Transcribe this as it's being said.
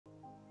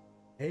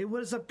Hey,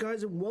 what is up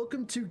guys, and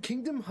welcome to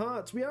Kingdom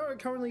Hearts. We are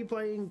currently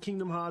playing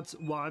Kingdom Hearts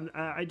 1.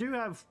 I do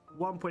have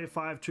 1.5,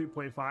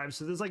 2.5,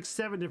 so there's like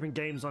 7 different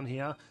games on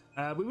here.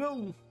 We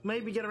will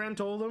maybe get around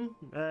to all of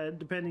them,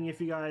 depending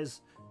if you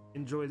guys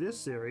enjoy this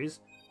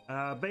series.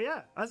 But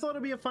yeah, I thought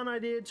it'd be a fun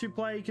idea to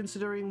play,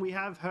 considering we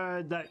have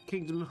heard that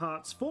Kingdom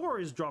Hearts 4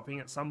 is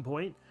dropping at some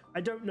point. I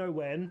don't know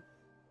when.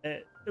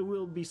 It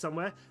will be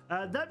somewhere.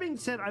 That being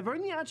said, I've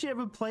only actually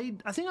ever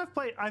played,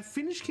 I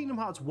finished Kingdom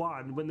Hearts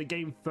 1 when the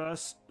game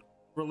first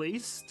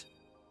released,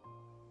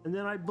 and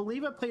then I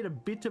believe I played a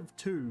bit of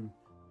 2,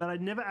 but I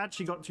never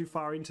actually got too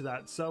far into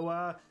that. So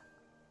I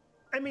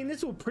mean,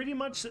 this will pretty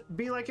much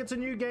be like it's a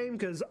new game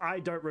because I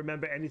don't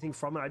remember anything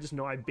from it. I just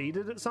know I beat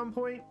it at some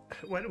point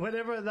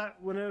whenever it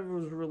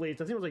was released.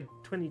 I think it was like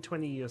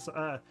 2020 or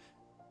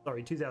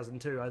sorry,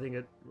 2002 I think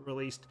it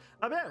released.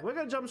 But yeah, we're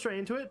gonna jump straight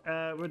into it.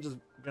 We're just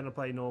gonna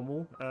play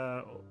normal.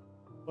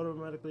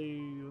 Automatically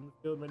on the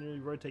field,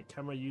 manually rotate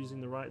camera using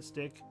the right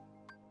stick.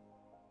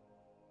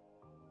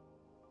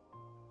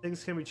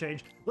 Things can be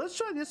changed. Let's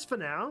try this for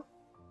now.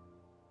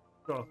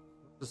 Sure,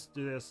 just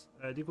do this.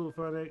 Default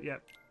photo, yeah.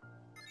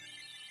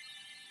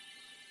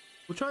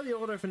 We'll try the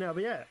auto for now,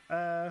 but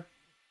yeah.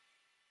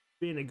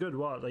 Been a good,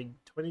 what, like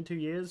 22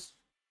 years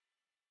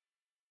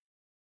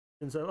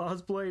since I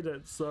last played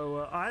it,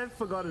 so I've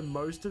forgotten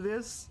most of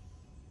this.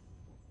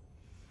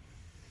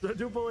 So I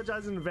do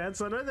apologize in advance.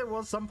 I know there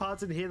was some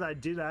parts in here that I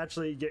did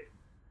actually get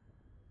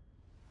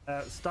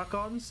stuck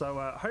on,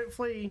 so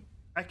hopefully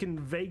I can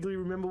vaguely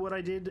remember what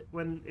I did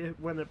when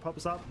it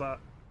pops up, but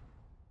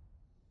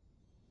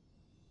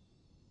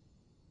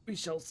we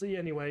shall see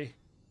anyway.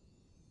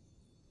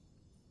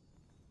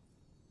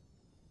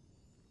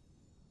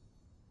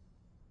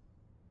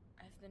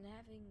 I've been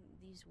having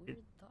these weird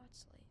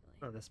thoughts lately.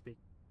 Oh, let's speak.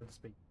 Let's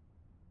speak.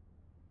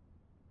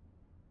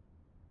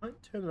 I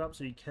might turn it up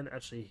so you can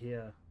actually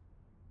hear.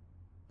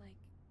 Like,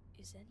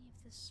 is any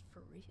of this for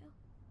real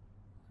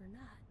or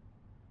not?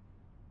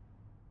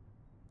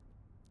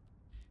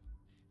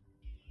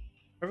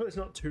 Hopefully it's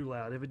not too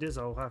loud. If it is,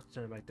 I'll have to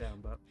turn it back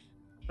down, but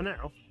for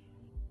now.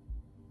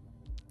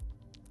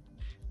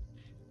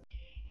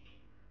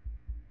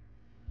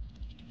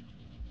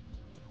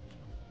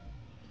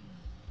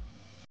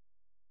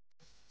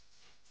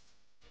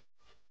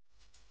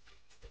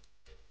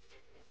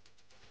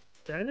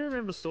 I don't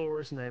remember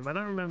Sora's name. I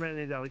don't remember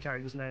any of the other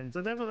characters' names.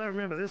 I definitely don't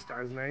remember this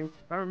guy's name.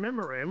 I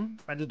remember him.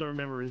 I just don't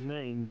remember his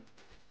name.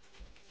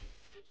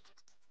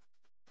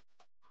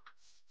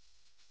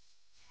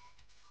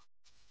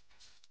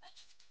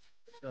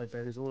 I feel like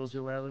that is a little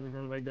too loud. Let me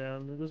turn it back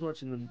down. I'm just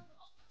watching the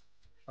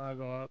fire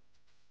go up.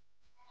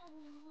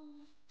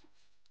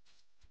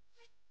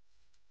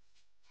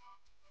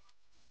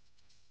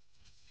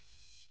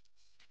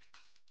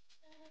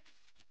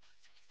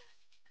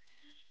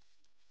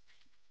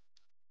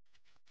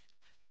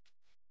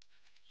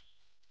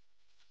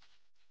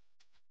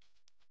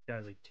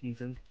 Guy's like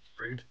teething.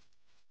 Rude.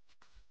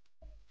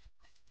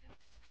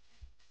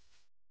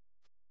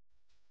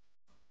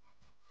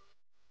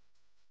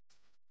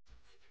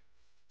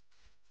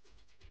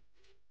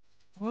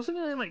 Wasn't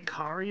her name like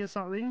Kairi or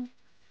something?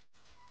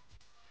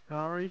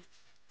 Kairi?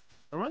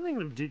 I'm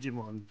thinking of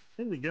Digimon. I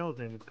think the girl's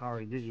name is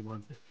Kairi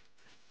Digimon.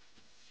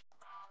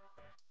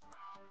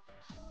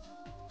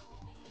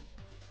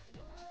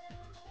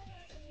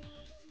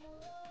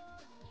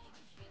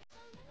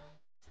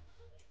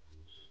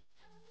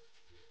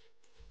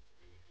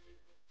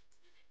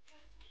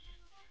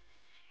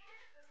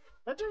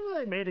 I don't know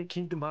they made a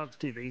Kingdom Hearts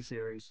TV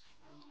series.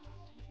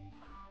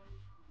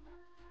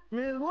 I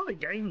mean, there's a lot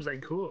of games they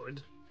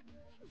could.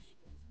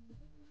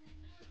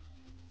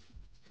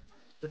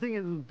 The thing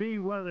is, it'd be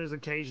one of those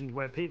occasions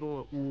where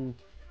people will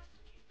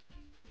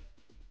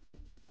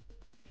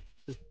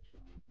just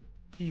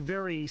be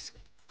very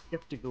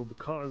skeptical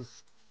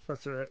because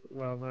that's a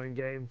well-known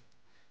game.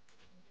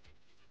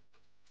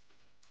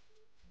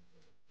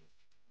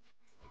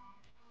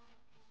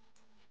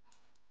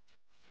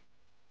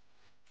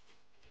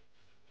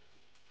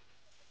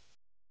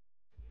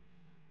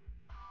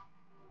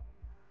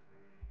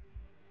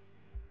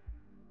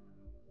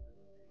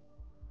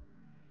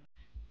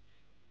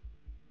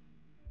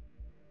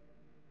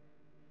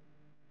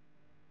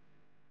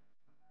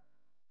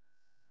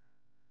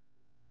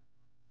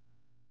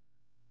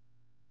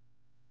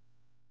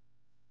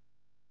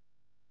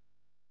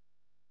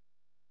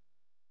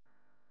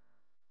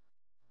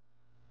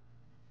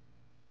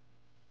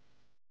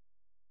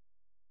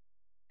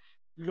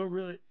 You don't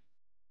really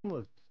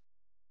look.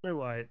 No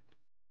white.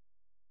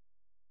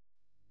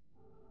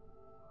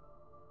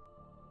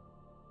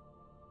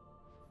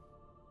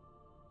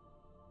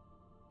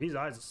 His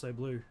eyes are so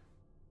blue.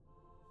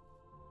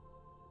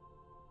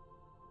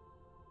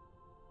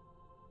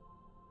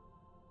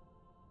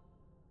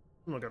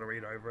 I'm not gonna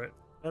read over it.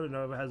 I don't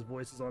know if it has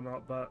voices or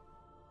not, but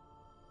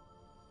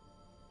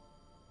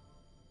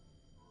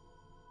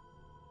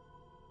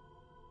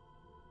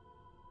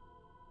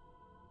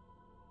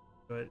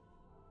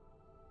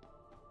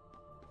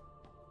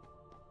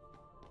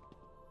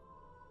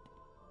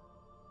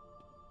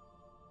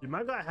dude,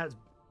 my guy has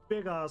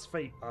big ass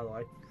feet, by the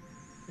way.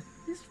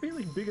 He's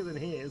feeling bigger than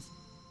he is.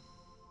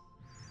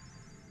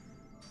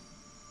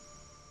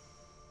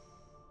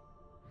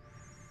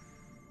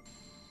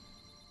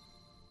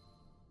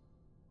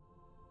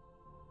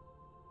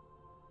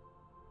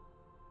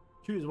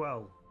 Choose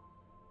well.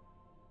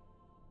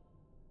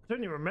 I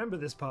don't even remember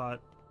this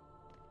part.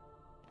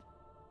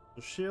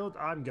 The shield,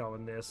 I'm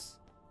going this.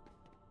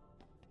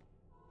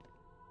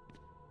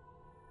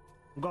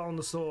 I'm going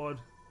the sword.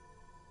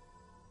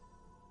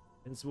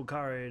 Invincible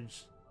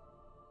courage.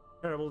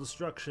 Terrible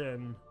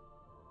destruction.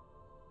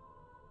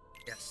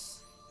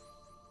 Yes.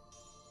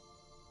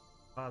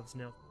 Paths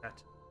now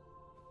set.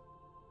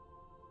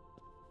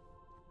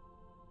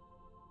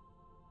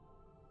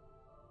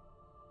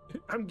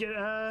 I'm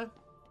getting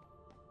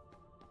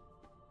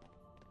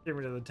get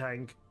rid of the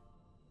tank.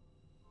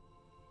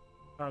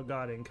 Our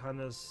guarding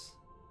kindness.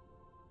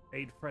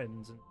 8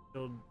 friends and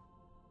killed.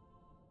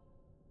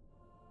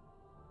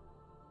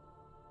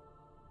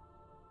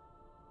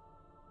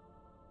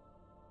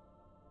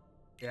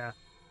 Yeah.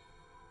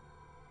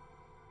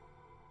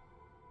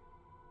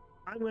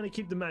 I'm gonna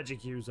keep the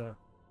magic user.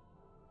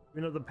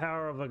 You know, the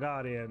power of a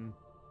guardian.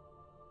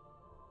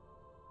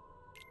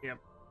 Yep.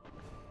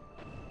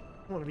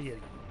 I want to be a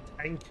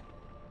tank.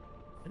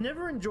 I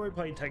never enjoy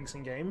playing tanks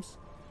in games.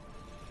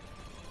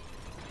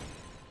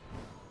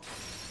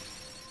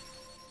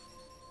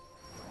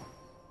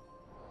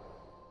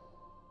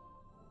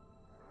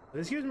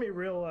 This gives me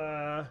real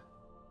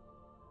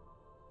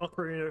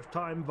Ocarina of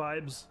Time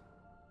vibes.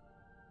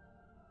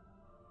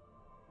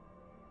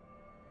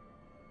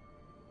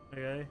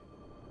 Okay.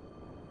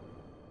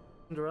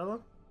 Cinderella?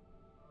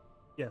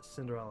 Yes,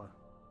 Cinderella.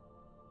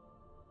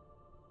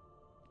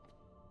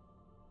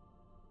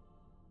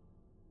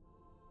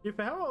 Yeah,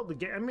 for how old the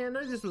game? I mean, I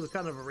know this was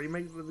kind of a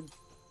remake, but the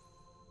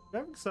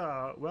graphics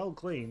are well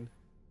clean.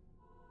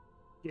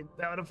 Get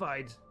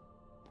bountified.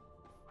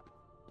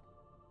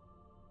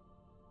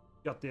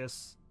 Got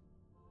this.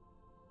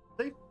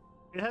 See?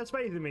 It has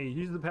faith in me.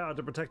 Use the power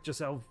to protect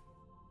yourself.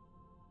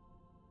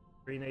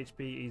 Green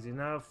HP, easy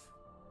enough.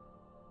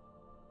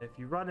 If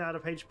you run out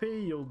of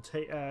HP,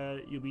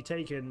 you'll be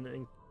taken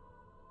and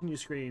continue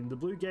screen. The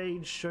blue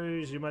gauge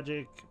shows your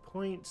magic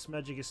points.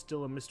 Magic is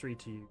still a mystery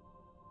to you.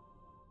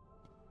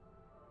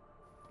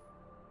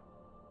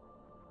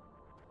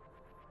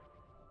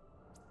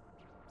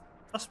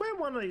 I swear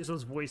one of these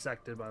was voice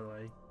acted, by the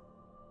way.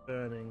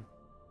 Burning.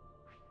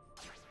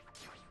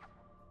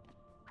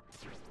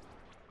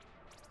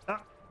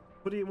 Ah,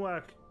 put it in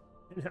work.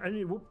 And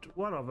you whooped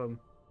one of them.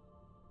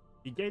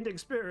 You gained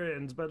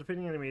experience by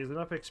defeating enemies.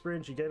 Enough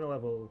experience, you gain a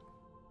level.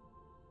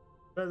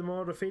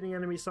 Furthermore, defeating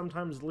enemies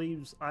sometimes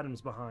leaves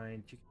items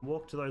behind. You can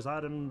walk to those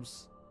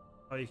items,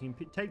 or you can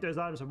take those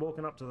items and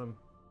walking up to them.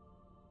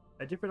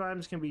 Different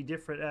items can be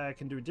different.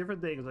 Can do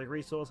different things like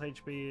resource,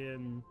 HP,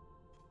 and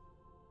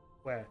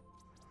where.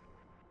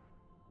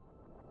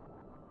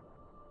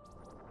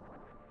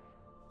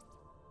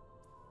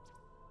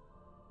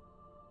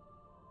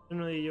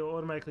 Generally, you're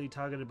automatically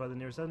targeted by the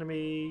nearest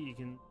enemy. You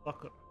can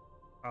lock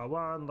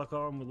R1, lock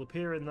on will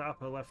appear in the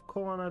upper left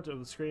corner of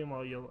the screen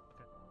while you're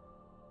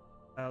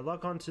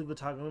lock on to the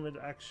target limit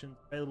action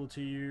available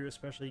to you,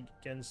 especially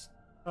against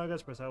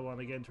targets. Press R1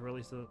 again to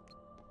release the.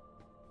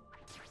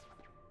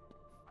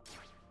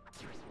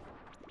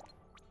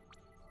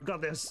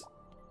 Got this.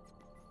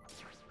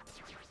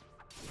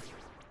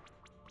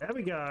 There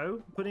we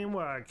go. Putting in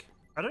work.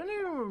 I don't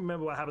even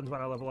remember what happens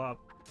when I level up.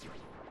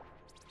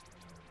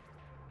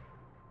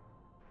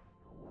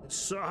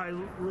 So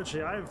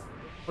I've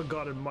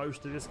forgotten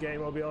most of this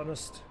game, I'll be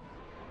honest.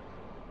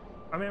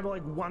 I remember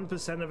like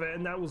 1% of it,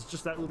 and that was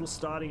just that little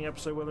starting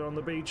episode when they're on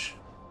the beach.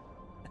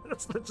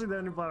 That's literally the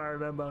only part I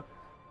remember.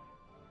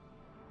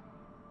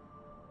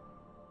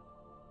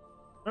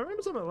 I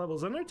remember some of the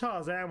levels. I know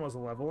Tarzan was a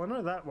level. I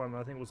know that one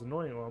I think was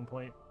annoying at one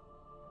point.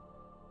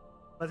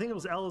 I think it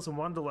was Alice in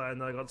Wonderland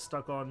that I got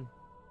stuck on.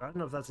 I don't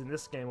know if that's in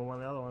this game or one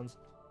of the other ones.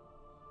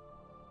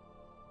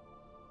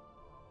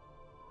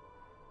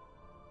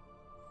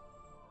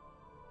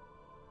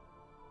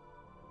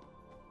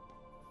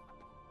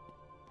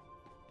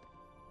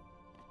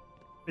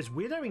 It's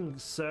weird having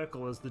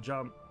circle as the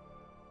jump.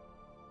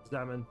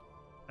 Examine.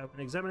 When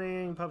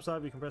examining pops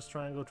up, you can press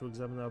triangle to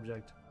examine the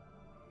object.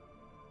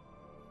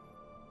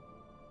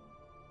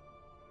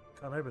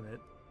 Can't open it.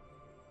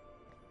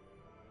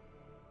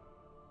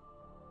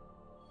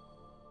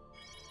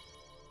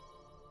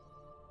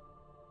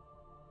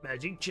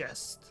 Magic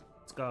chest.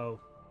 Let's go.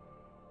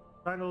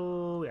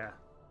 Triangle, yeah.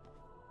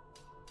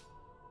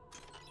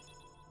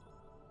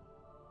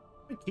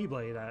 Where's the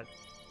Keyblade at?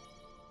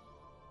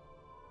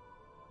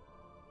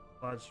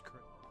 Large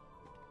crit.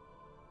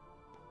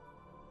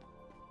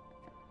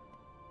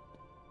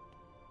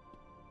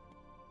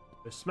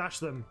 Just smash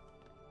them.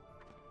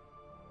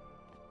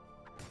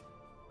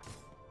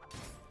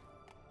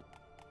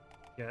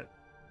 Get.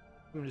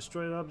 You can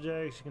destroy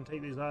objects. You can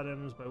take these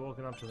items by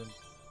walking up to them.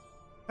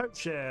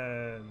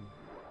 Potion.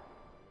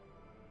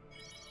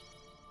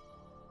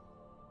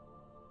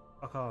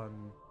 Lock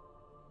on.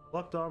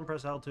 Locked on,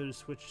 press L2 to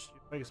switch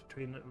your focus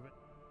between.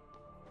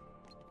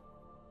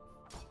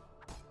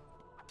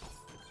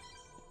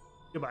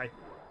 Goodbye.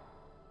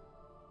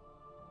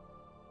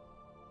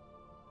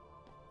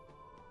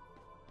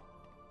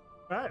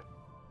 Alright.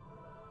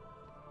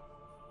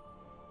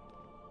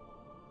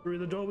 Through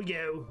the door we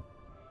go.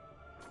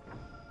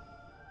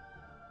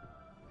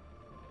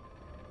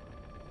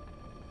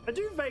 I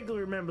do vaguely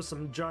remember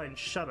some giant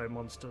shadow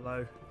monster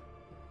though.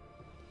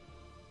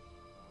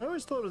 I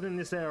always thought it was in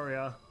this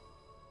area.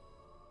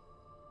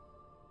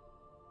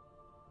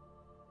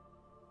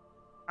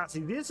 Ah, see,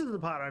 this is the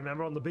part I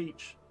remember on the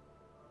beach.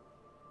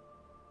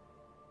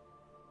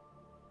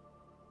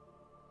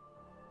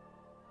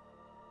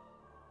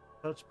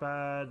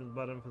 Touchpad and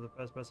button for the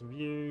first person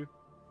view.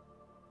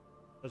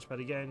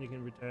 Touchpad again, you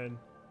can return.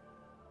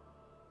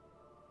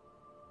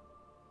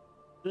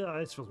 Yeah,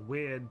 this feels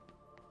weird.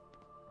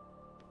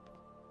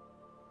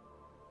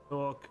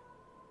 Talk.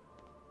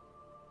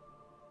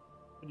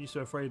 What are you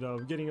so afraid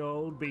of? Getting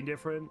old? Being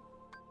different?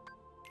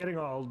 Getting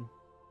old.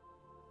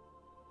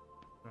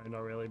 No,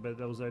 not really, but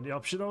that was the only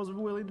option I was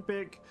willing to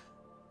pick.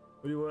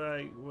 What do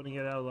I want to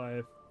get out of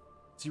life?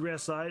 See rare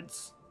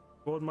sights?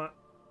 Broad my...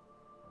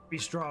 Be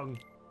strong.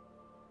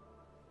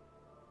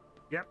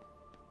 Yep.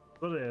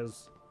 That's what it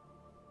is.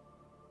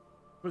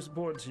 Most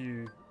important to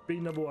you. Be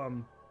number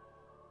one.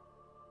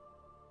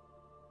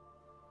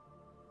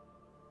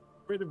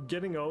 Afraid of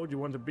getting old, you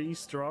want to be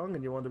strong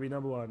and you want to be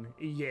number one.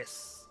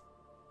 Yes.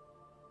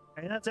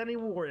 And that's any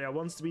warrior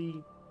wants to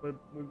be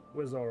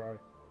with Zoro.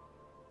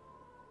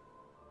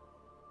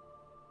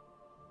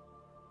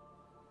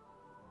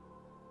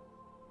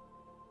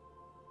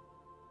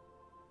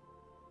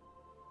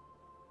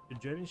 Your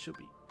journey should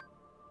be.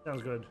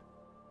 Sounds good.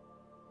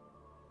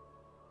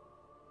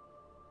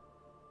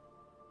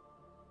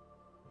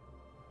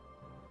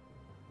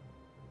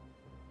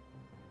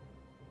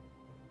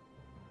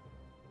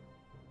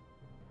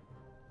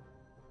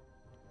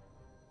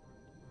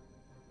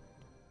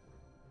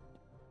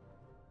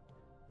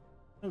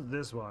 What's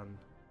this one?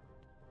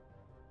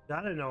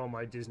 I don't know all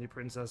my Disney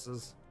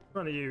princesses.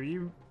 None of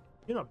you.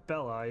 You're not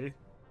Bella, are you?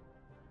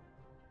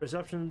 Press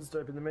options to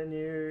open the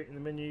menu. In the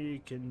menu, you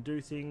can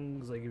do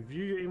things like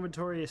view your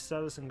inventory, your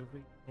status, and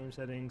complete game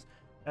settings.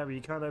 However,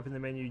 you can't open the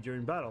menu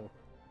during battle.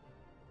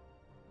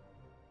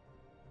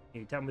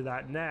 Can you tell me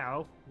that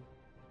now?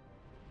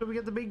 So we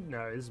get the big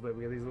nose, where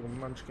we get these little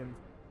munchkins.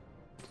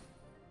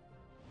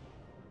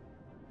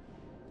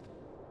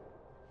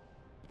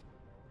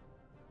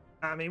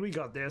 I mean, we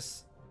got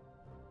this.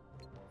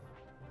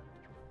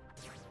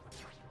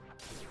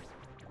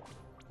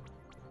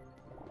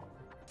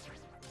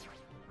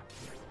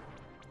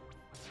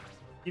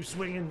 Keep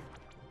swinging.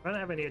 I don't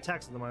have any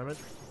attacks at the moment.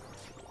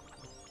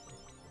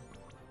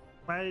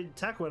 My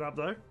attack went up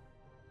though.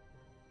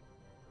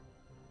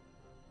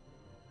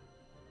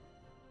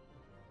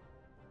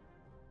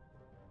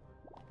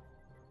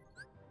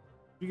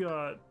 We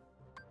got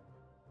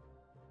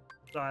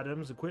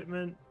items,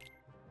 equipment,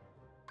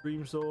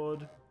 dream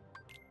sword.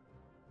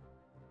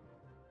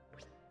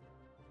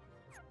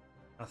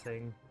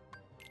 Nothing.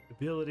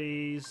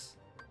 Abilities.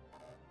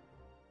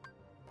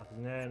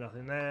 Nothing there,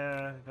 nothing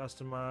there.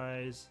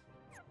 Customize.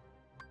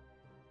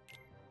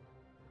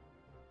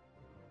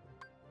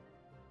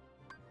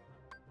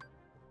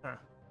 Huh.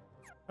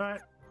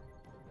 Alright.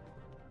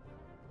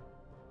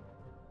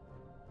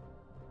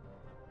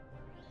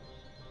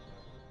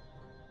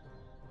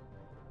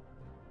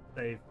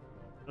 Save.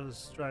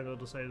 Just struggle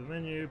to save the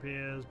menu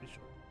appears. Be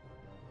sure.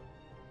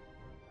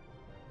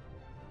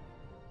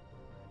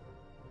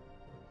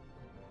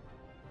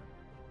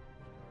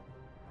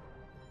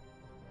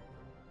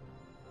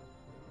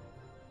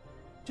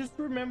 Just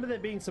remember there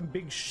being some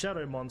big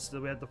shadow monster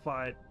we had to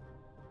fight.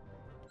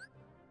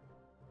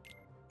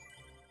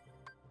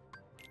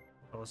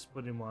 I was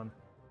split in one.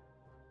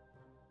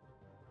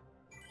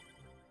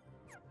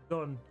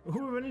 Gone.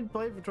 Ooh, we only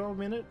played for 12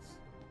 minutes.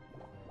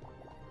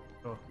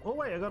 Oh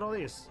wait, I got all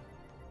these.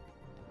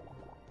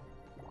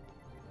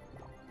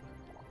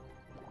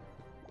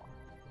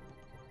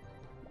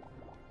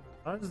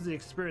 How does the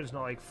experience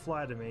not like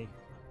fly to me?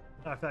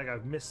 I feel like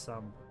I've missed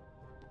some.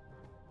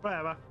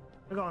 Whatever.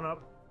 We're going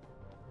up.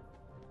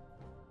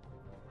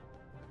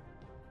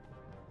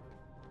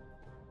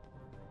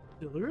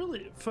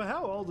 Really, for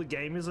how old the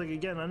game is, like,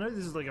 again, I know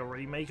this is like a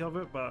remake of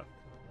it, but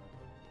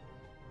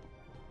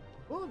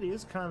well, it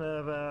is kind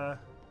of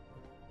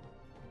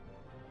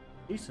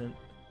decent.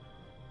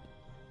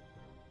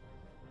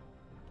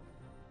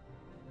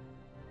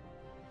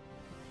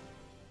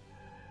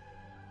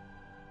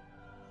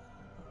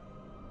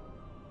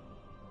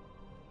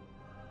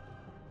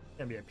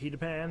 Gonna be a Peter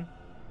Pan.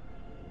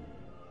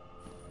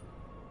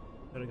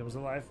 Then it comes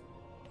to life.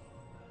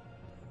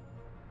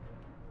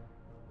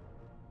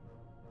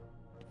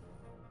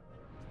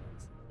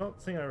 I don't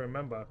think I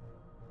remember.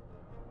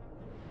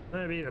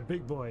 Maybe a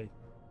big boy.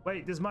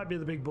 Wait, this might be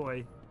the big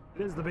boy.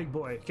 It is the big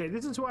boy. Okay,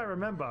 this is who I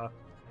remember.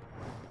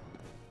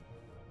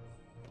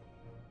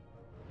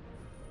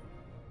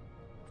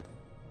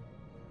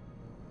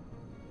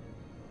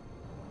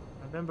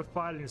 remember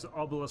fighting this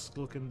obelisk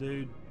looking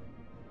dude.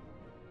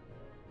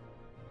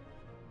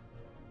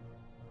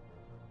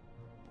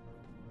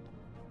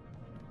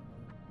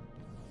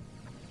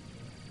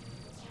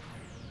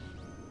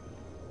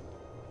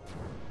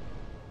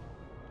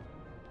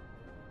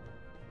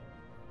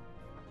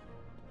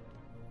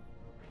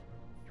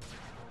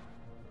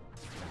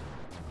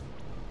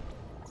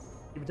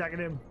 Keep attacking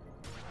him.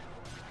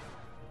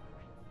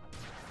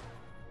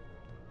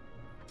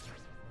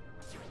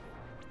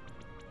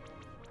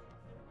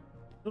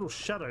 Little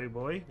shadow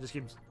boy just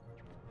keeps.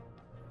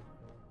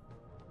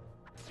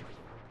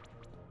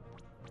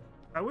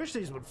 I wish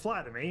these would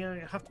fly to me. I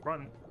have to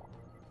run.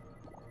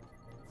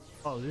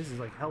 Oh, this is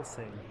like health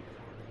thing.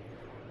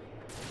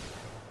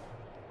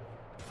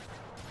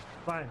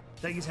 Fine,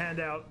 take his hand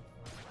out.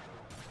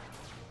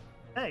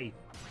 Hey.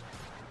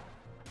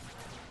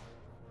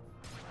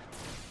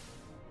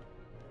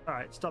 All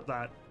right, stop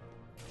that.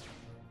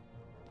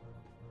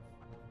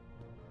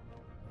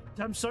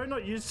 I'm so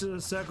not used to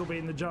the circle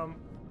being the jump.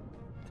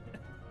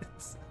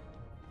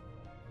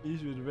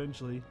 Use it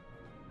eventually.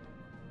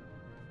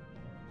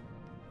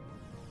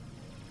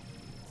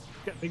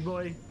 Get big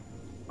boy.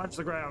 Punch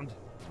the ground.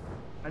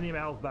 I need my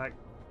health back.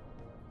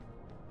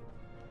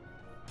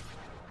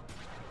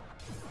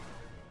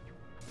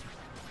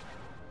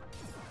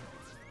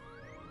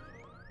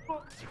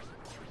 Oh.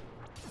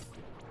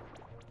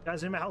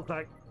 Guys, I need my health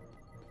back.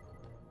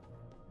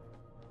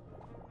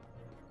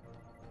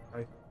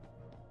 Okay.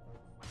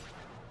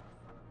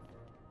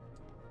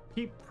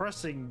 Keep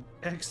pressing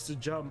X to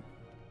jump.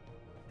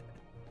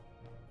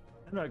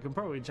 No, I can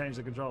probably change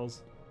the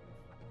controls.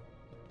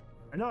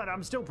 I know it,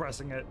 I'm still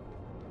pressing it.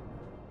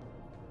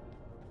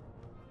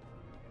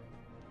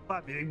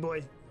 Fight me, big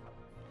boy.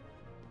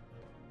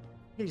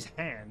 His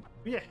hand.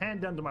 Put your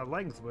hand down to my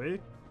length, will you?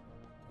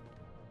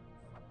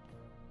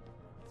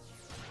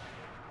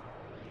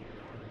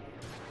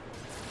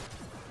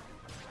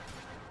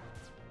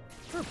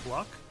 Is there a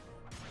block?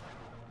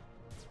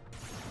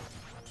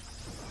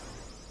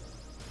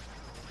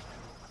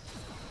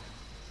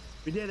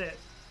 We did it.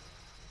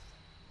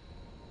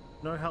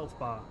 No health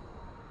bar.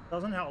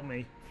 Doesn't help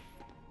me.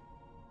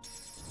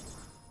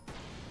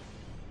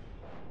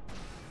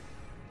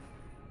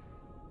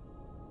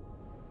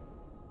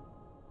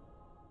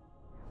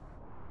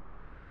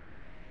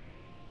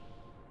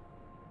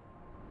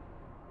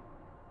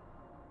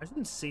 I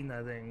didn't see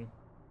that thing.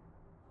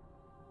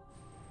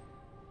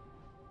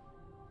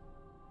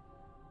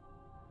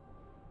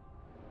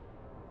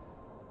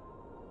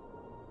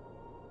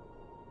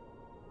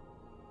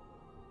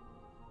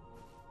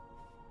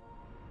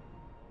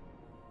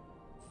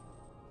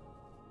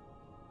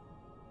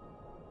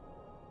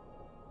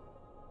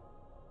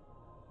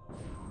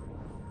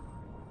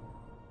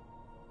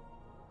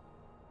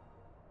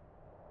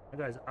 That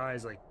guy's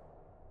eyes like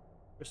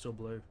crystal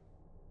blue.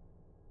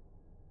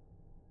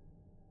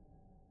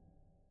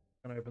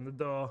 Gonna open the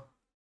door.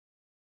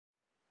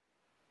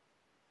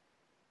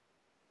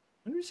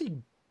 When do we see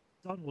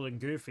Donald and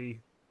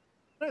Goofy?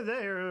 They're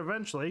there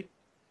eventually.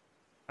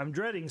 I'm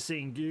dreading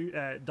seeing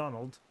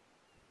Donald.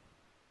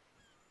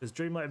 Because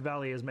Dreamlight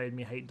Valley has made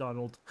me hate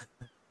Donald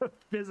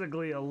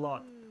physically a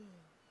lot.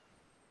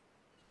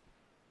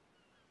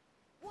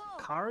 Whoa.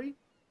 Kairi?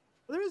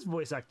 There is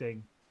voice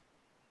acting.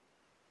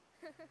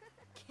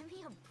 Give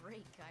me a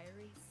break,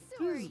 Kairi.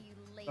 Sorry, you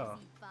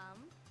lazy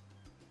bum.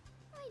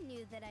 I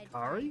knew that I'd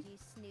Kairi? find you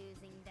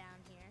snoozing down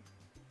here.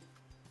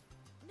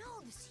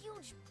 No, this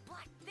huge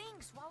black thing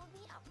swallowed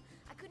me up.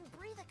 I couldn't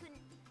breathe, I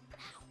couldn't...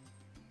 Ow.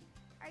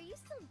 Are you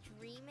still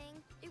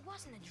dreaming? It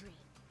wasn't a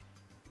dream.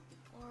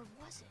 Or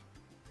was it?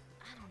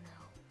 I don't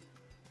know.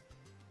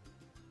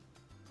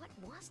 What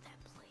was that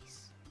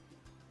place?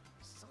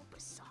 So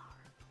bizarre.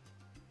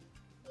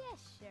 Yeah,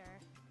 sure.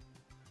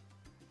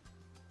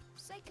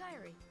 Say,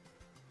 Kairi,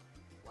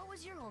 what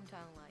was your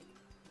hometown like?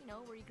 You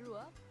know, where you grew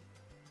up?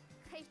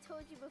 I've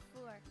told you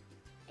before.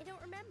 I don't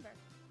remember.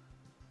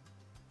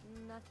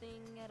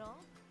 Nothing at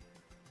all?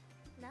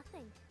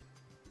 Nothing.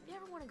 Do you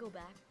ever want to go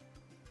back?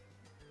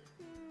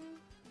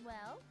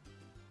 Well,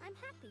 I'm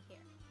happy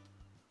here.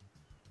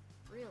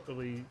 Really?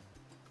 Really.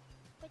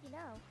 But you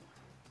know,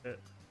 Uh,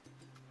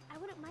 I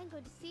wouldn't mind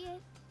going to see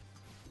it.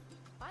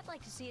 I'd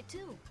like to see it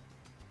too.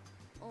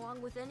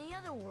 Along with any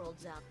other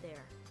worlds out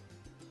there.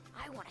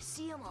 I want to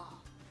see them all.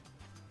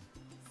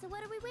 So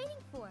what are we waiting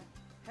for?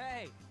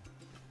 Hey!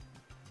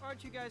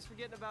 Aren't you guys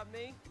forgetting about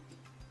me?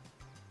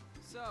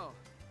 So,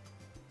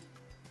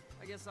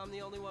 I guess I'm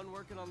the only one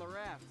working on the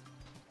raft.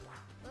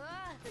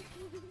 Ah!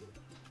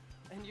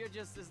 And you're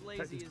just as that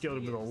lazy just as killed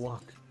him he with a is.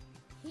 lock.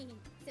 So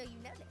you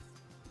noticed.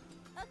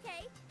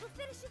 Okay, we'll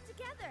finish it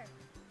together.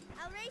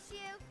 I'll race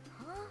you.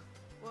 Huh?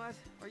 What?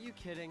 Are you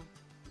kidding?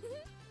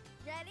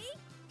 Ready?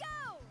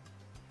 Go!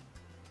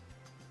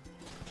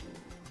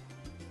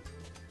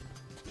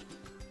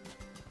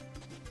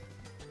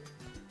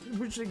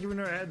 We should have given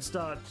her a head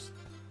start.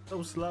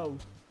 So slow.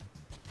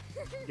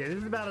 Yeah, this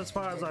is about as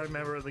far as I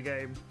remember of the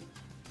game.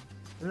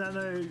 And I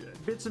know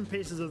bits and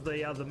pieces of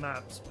the other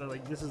maps, but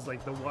like this is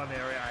like the one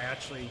area I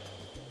actually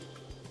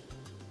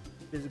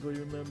physically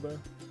remember.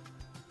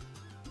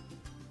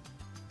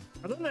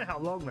 I don't know how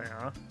long they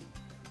are.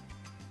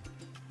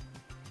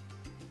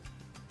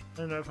 I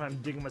don't know if I'm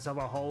digging myself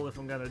a hole if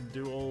I'm gonna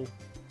do all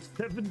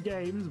 7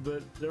 games,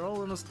 but they're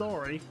all in a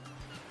story.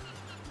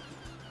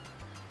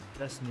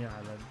 Destiny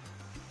Island.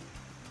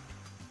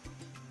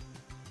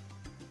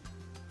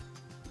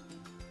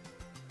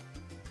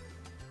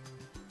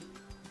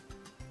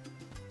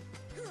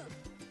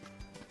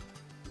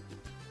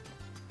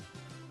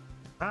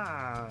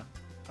 Ah!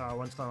 Oh,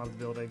 one time out of the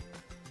building.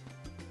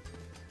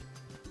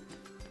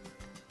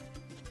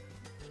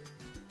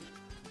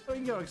 We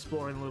can go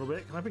exploring a little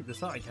bit. Can I pick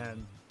this up? I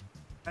can.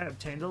 I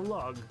obtained a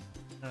log.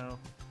 No.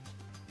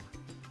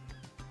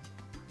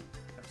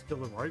 That's still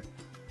the rope.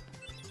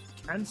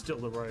 Can steal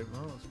the rope.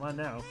 Oh, it's mine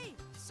now. Hey,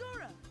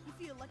 Sora, you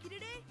feel lucky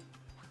today?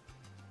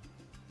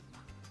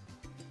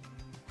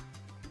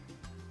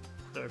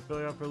 So,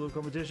 filling up for a little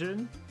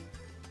competition.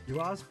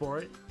 You asked for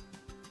it.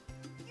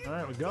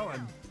 Alright, we're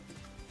going.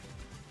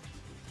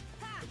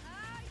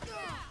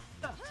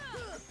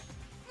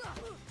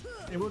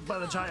 It was by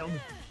the child.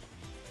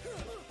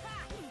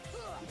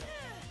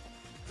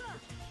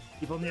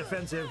 Keep on the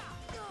offensive.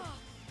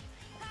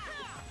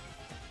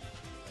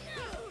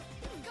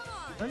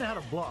 I don't know how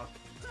to block.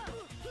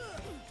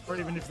 Or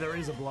even if there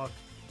is a block.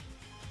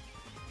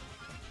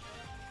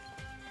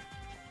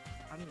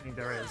 I don't think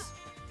there is.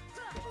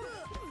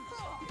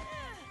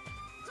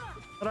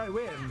 But I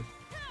win.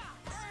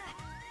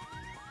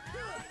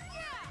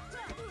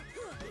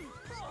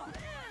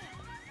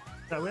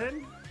 Did I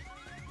win?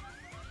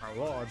 My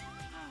lord.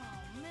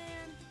 Oh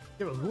man.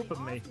 He was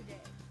whooping me.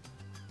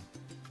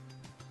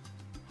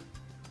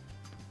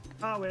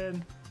 I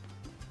win.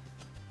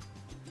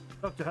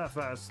 Talk to her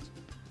first.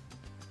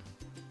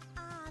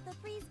 Ah, the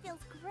breeze feels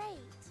great.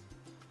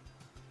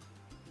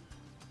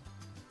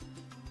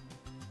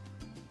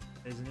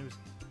 Isn't it?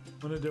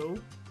 Wanna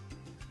do?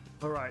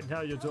 All right,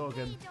 now you're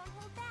talking. Okay, don't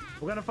hold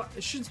back. We're gonna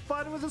fight. She's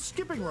fighting with a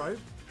skipping rope.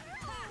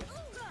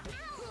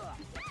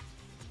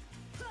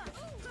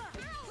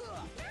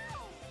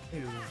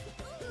 This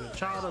is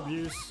child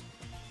abuse.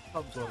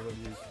 Some sort of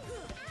abuse.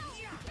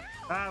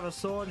 I have a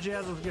sword. She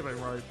has a skipping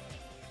rope.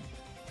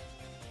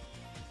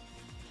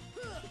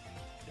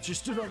 She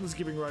stood on the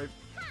skipping rope.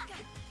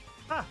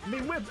 Ah,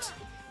 me whipped.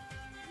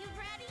 You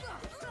ready?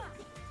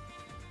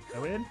 I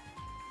win?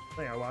 I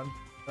think I won,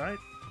 right?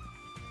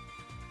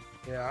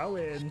 Yeah, I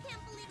win. Can't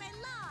believe I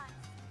lost.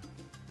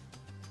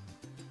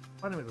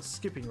 Fighting with a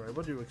skipping rope.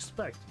 What do you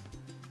expect?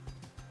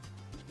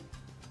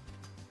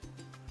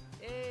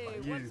 Hey, By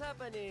you. what's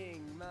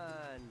happening,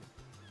 man?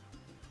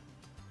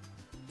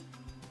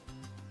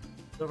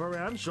 Stuff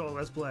around? Sure,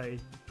 let's play.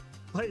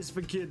 Plays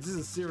for kids. This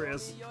is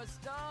serious. Show me your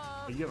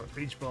stuff. Oh, you have a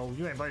beach ball.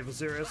 You ain't playing for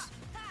serious.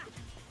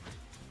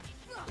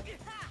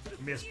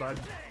 Miss, bud.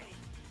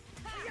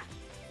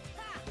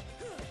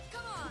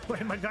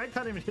 Wait, my guy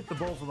can't even hit the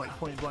ball from like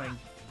point blank.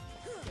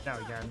 Now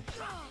he can.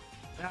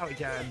 Now he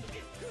can.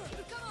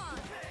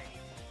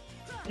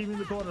 Keep him in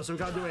the corner so we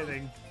can't do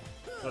anything.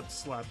 Got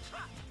slapped.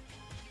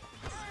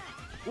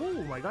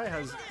 Ooh, my guy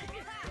has.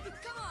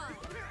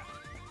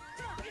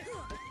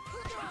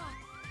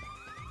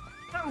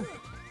 No!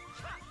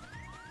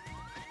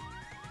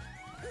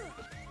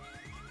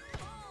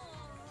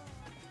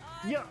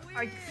 Yeah,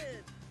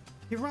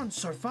 he runs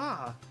so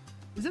far.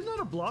 Is it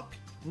not a block?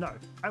 No,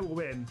 I will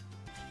win.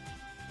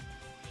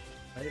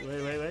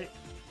 Wait.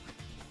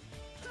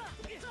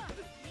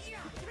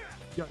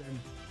 Got him.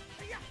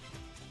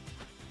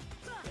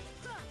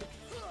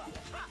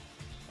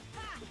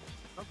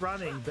 I'm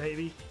running,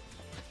 baby.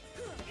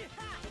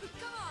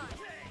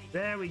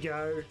 There we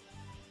go.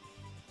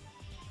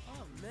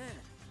 Oh man,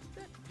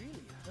 that really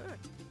hurt.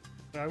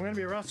 I'm going to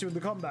be rusty with the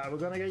combat. We're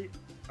going to get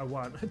a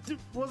 1. It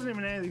wasn't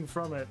even anything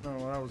from it.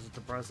 Oh, that was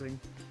depressing.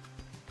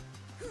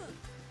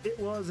 It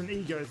was an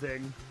ego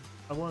thing.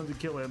 I wanted to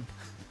kill him.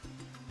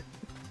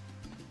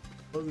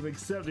 I wasn't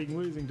accepting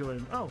losing to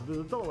him. Oh, there's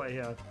a doorway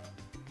here.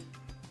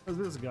 Where's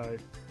this guy?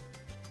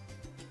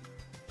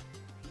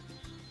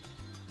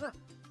 Ah.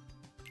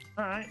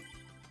 Alright.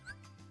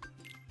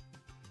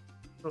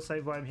 I'll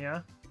save while I'm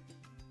here.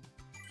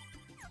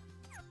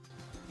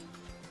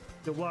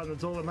 The 1,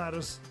 that's all that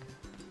matters.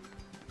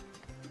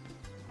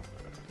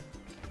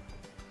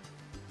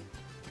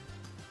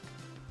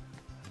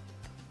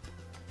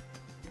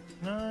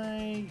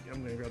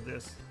 I'm gonna grab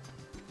this.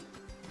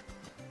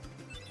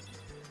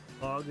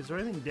 Log, is there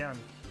anything down?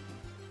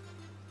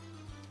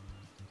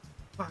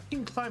 Oh, I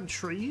can climb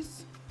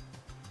trees?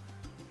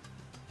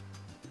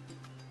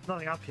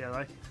 Nothing up here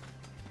though.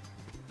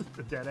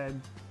 The dead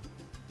end.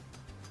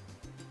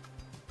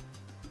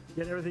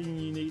 Get everything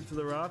you need for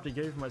the raft. I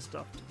gave my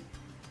stuff.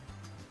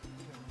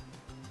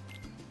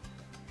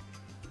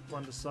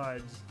 One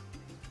decides.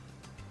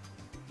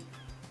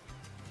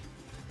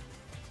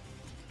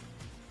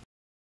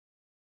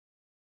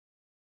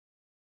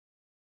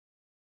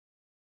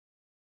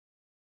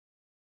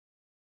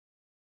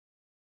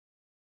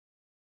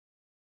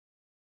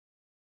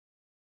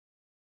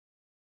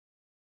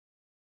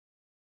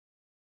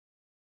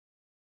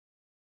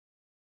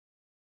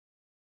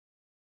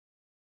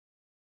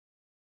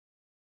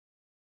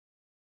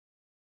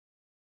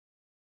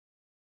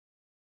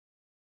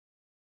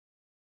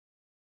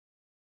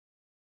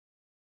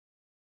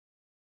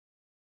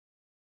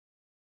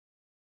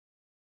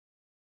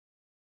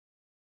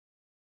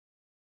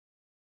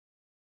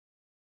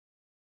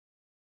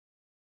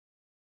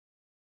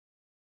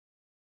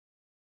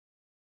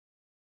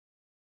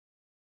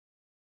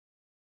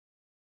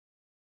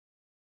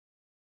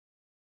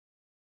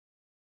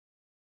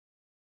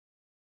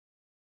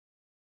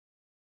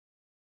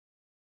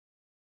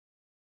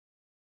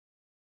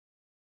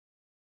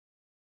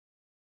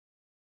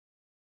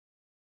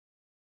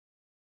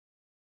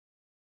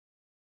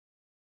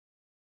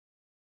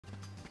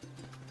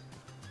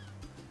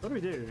 What do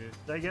we do?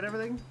 Did I get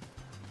everything?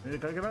 Need a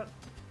coconut?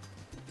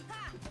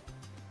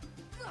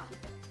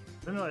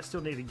 I don't know, I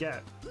still need to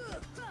get.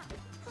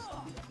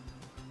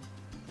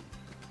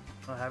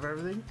 I have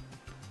everything?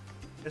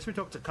 Guess we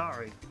talk to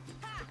Kairi.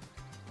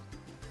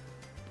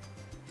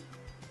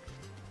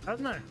 I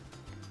don't know. I'm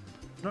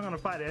not gonna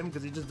fight him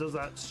because he just does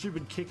that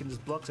stupid kick and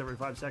just blocks every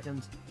 5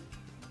 seconds.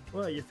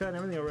 Well, you found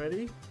everything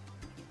already?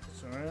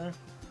 Sorry.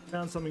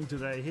 Found something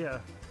today. Here.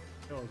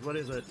 Oh, what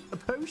is it? A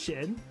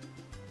potion?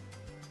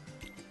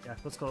 Yeah,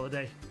 let's call it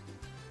a day.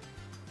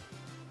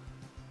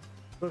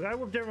 Look, I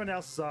whooped everyone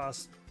else's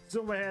ass.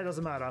 Silver hair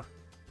doesn't matter.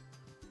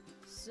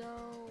 So,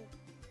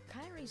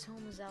 Kairi's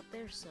home is out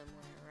there somewhere,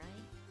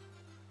 right?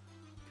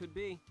 Could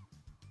be.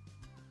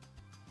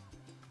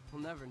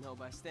 We'll never know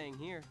by staying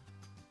here.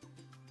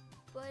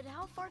 But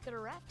how far could a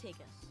raft take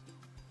us?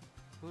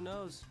 Who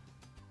knows?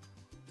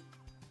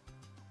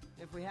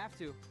 If we have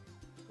to,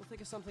 we'll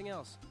think of something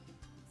else.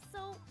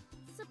 So,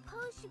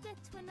 suppose you get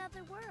to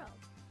another world.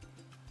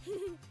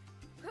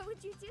 What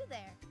would you do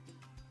there?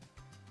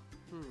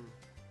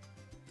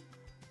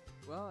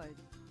 Well,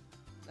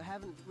 I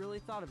haven't really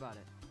thought about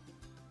it.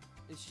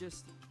 It's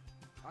just,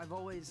 I've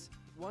always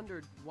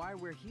wondered why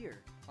we're here,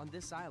 on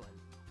this island.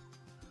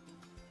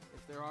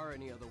 If there are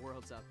any other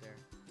worlds out there,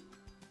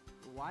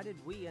 why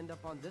did we end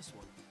up on this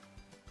one?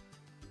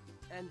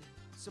 And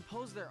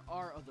suppose there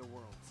are other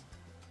worlds.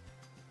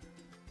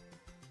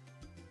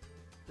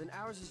 Then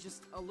ours is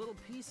just a little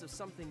piece of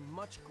something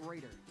much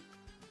greater.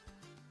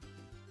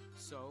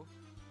 So,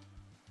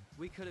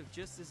 we could have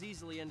just as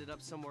easily ended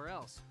up somewhere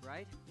else,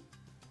 right?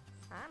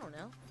 I don't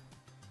know.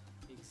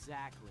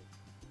 Exactly.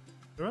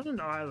 We're on an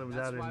island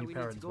without That's why any we need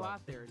parents. to go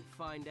out there and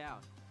find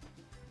out.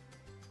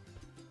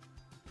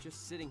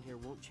 Just sitting here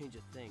won't change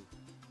a thing.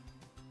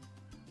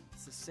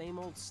 It's the same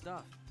old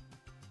stuff.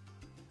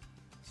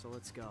 So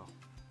let's go.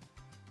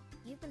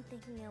 You've been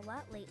thinking a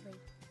lot lately,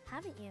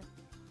 haven't you?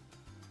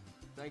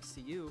 Thanks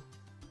to you.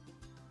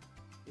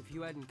 If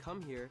you hadn't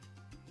come here,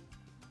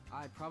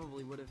 I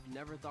probably would have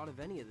never thought of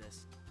any of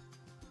this.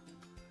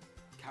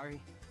 Kairi,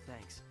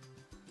 thanks.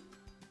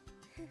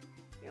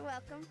 You're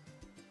welcome.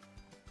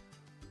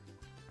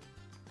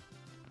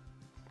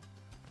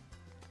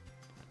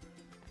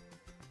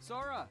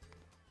 Sora!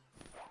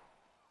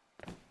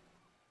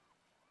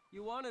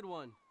 You wanted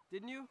one,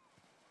 didn't you?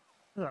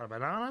 Is that a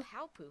banana?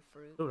 Cow poo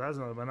fruit. Oh, that's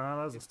not a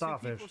banana. That's a If two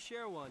starfish. people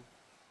share one,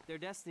 their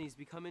destinies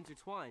become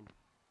intertwined.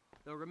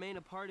 They'll remain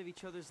a part of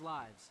each other's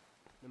lives,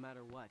 no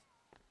matter what.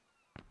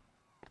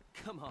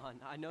 Come on,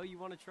 I know you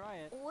want to try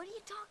it. What are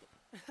you talking?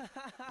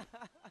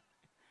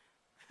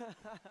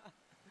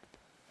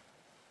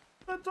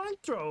 But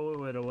don't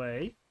throw it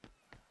away.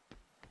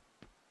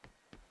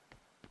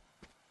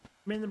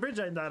 I mean, the bridge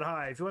ain't that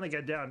high. If you want to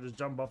get down, just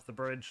jump off the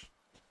bridge.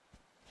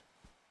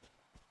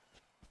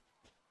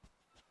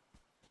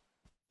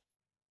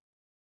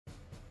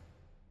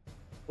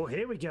 Well,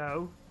 here we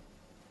go.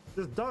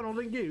 There's Donald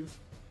and Goof.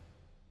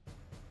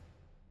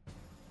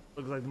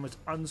 Looks like the most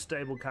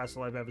unstable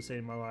castle I've ever seen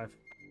in my life.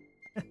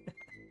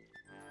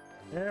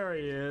 There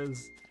he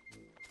is.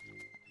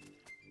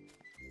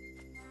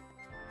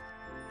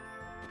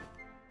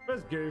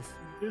 Where's Goof?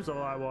 Goof's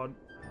all I want.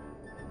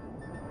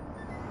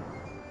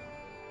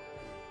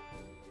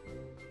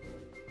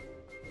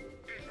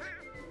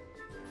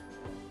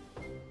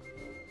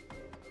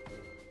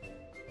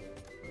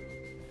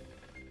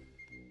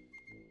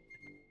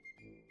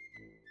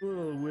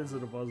 Oh,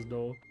 Wizard of Oz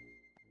door.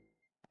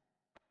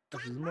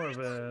 This is more of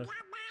a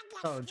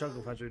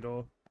Jungle Factory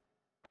door.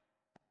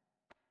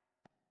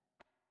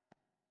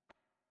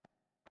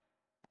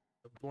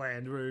 A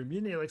bland room. You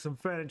need like some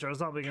furniture or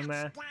something in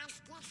there.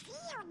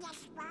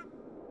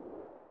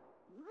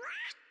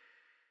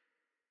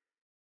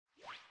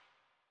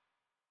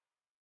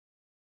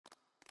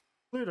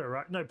 Pluto,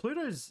 right? No,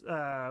 Pluto's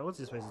what's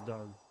his face's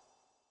dog?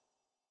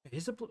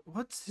 He's a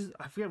what's his?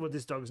 I forget what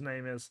this dog's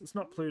name is. It's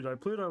not Pluto.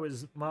 Pluto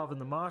is Marvin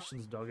the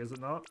Martian's dog, is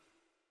it not?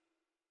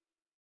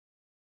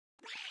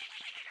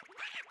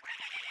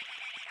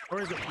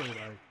 Or is it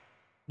Pluto?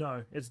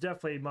 No, it's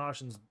definitely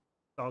Martian's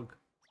dog.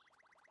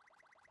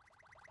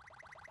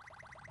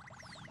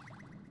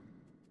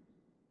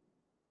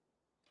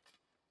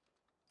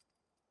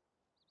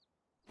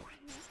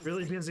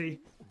 Really busy.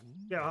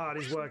 Yeah, hard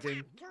he's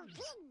working.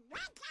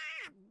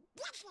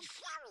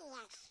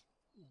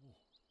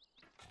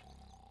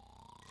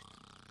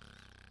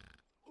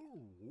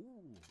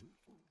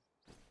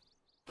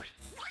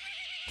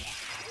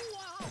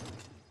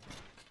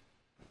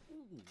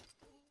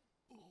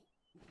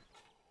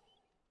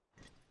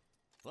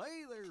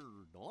 Hey there,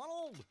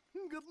 Donald.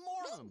 Good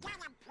morning. We got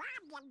a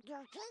problem,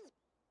 Goofy.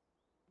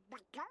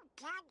 But don't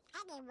tell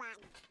anyone.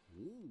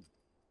 Oh,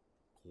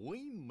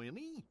 Queen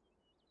Minnie?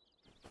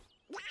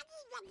 Not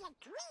even the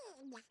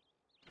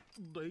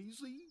Queen.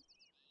 Daisy?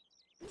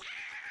 No!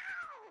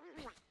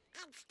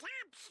 It's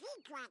top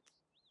secret.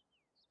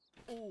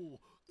 Oh,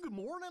 good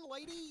morning,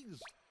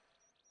 ladies.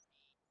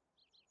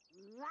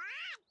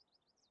 What?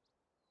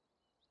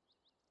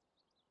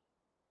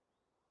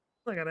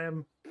 Look at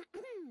him.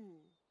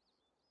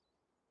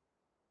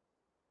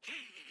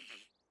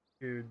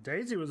 Dude,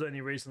 Daisy was only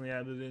recently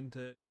added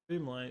into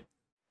Dreamlight.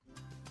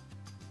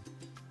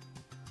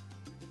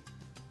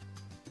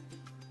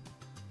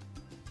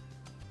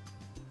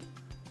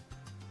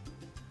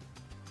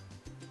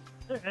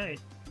 Hey,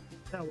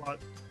 now what?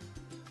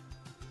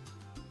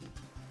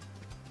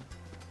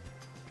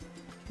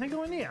 Can I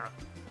go in here?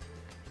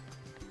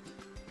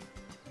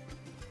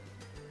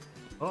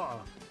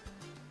 Oh,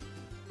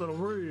 little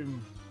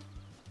room.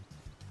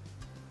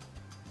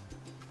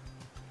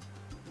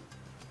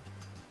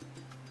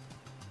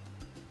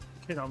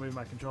 Cannot move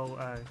my control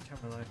camera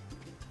though.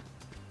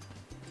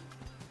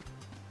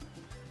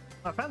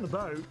 I found the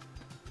boat.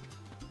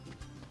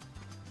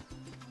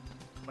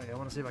 Wait, I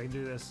want to see if I can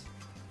do this.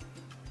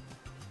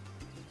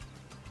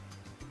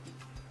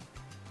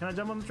 Can I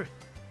jump on the tree?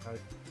 No.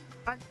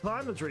 I can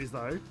climb the trees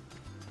though.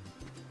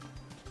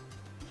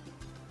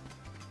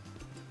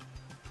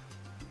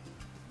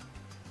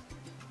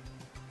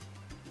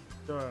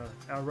 Sure,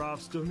 our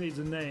raft still needs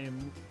a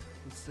name.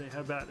 Let's see, how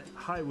about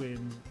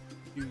Highwind?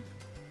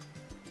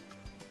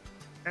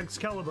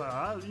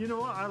 Excalibur. You know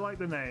what? I like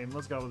the name.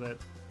 Let's go with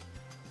it.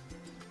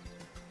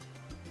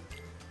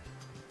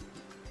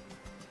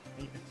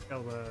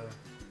 Excalibur.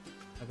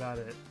 About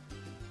it.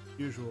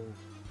 Usual.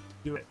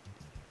 Do it.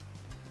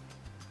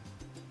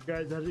 You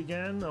guys done it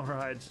again?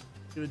 Alright.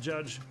 To the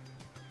judge.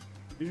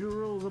 Usual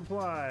rules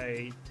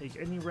apply. Take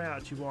any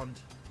route you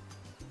want.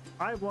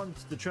 I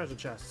want the treasure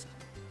chest.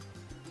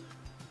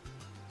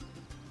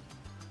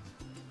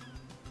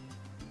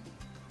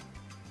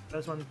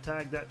 First one to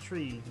tag that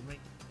tree.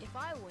 If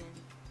I win,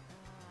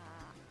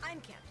 I'm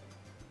captain.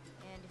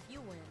 And if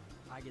you win...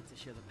 I get to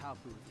share the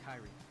Palpu with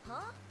Kairi.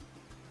 Huh?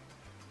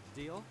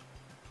 Deal?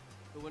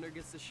 The winner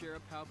gets to share a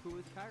Palpu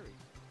with Kairi.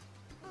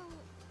 Oh,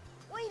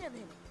 wait a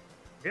minute.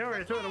 You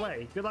already threw it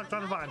away. Good luck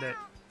trying to find it.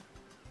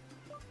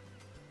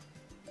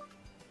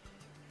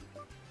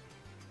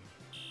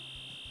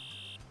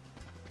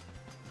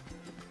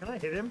 Can I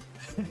hit him?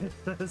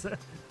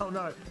 Oh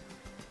no.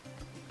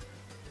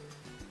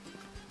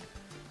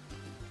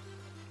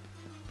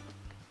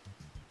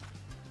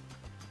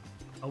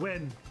 I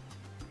win.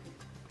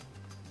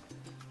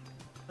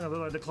 I will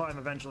like to climb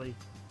eventually.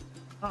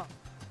 Oh.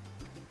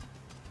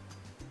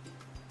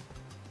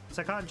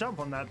 So I can't jump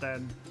on that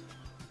then.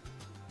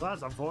 Well,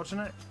 that's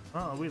unfortunate.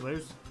 Oh, we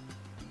lose.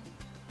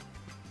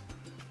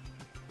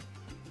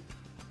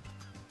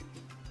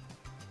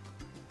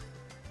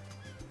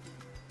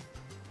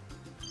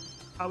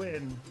 I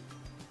win.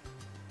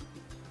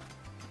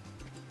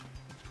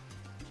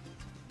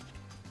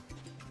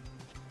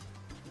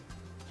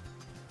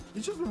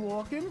 He's just been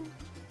walking.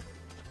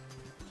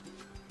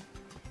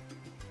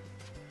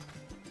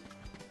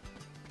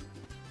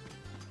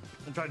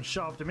 I'm trying to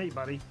show off to me,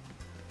 buddy.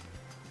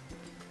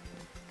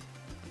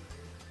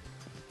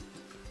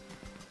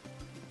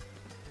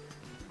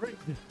 Great.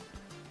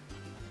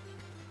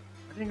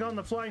 I didn't go on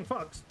the flying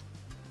fox.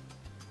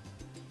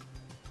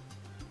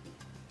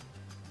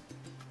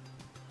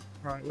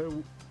 Right,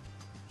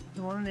 I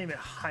want to name it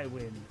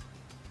Highwind.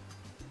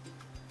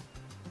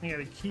 I'm gonna get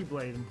a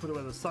keyblade and put it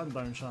where the sun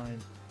don't shine.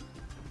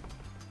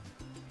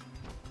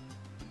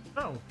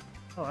 Oh,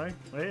 hello.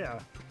 Well, yeah.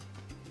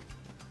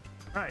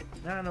 Right,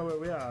 now I know where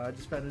we are. I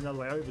just found another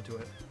way over to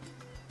it.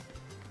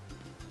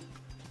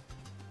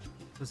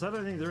 Because I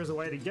don't think there is a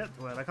way to get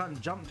to it. I can't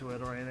jump to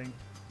it or anything.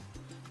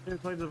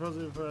 Play the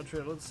positive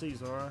trip. Let's see,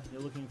 Sora.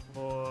 You're looking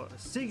for a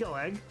seagull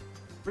egg,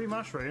 3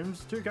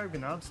 mushrooms, 2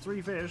 coconuts, 3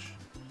 fish.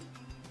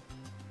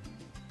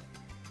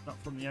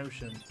 Not from the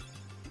ocean.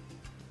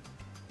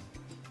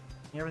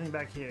 Everything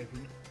back here.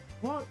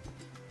 What?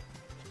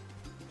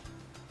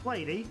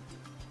 Lady?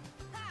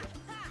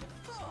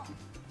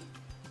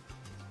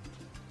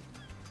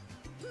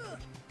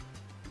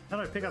 How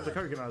do I pick up the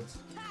coconuts?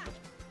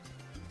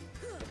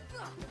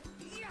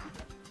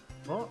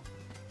 What?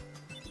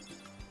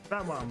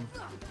 That one.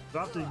 Go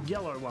after the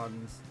yellow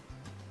ones.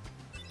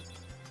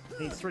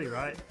 Needs 3,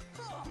 right?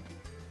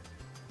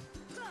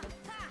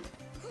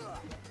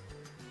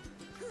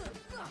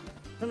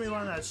 Let me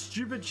learn that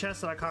stupid chest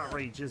that I can't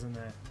reach, isn't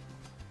there?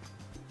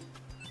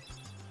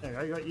 There you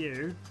go, got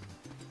you.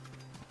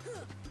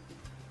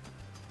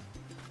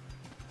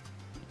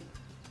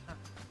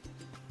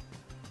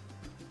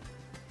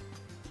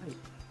 Hey.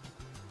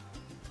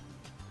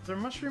 Is there a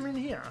mushroom in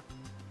here?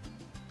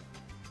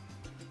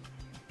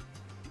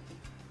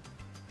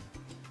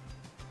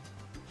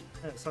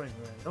 Yeah, something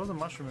there. There was a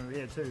mushroom over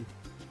here too.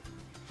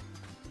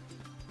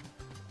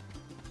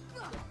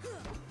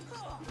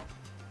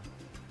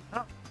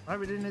 Oh, I hope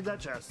we didn't need that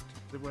chest.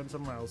 It went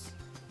somewhere else.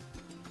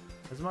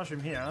 There's a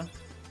mushroom here.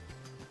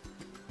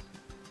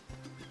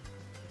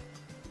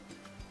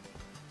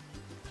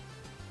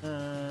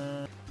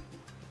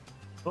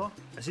 Oh,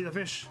 I see the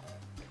fish.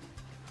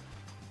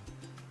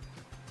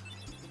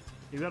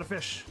 You got a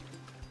fish.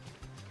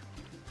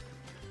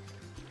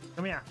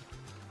 Come here.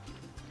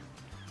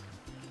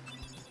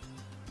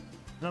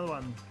 Another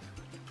one.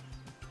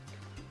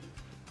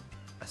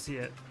 I see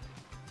it.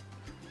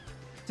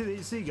 See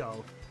the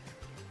seagull.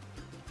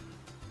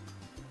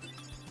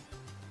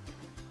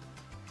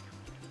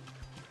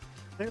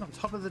 Stay on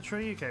top of the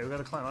tree? Okay, we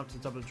gotta climb up to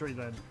the top of the tree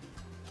then.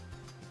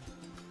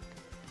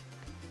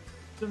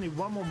 Still need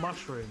one more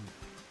mushroom.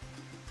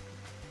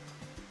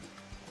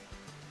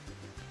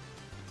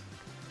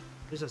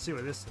 At least I see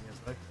what this thing is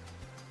though.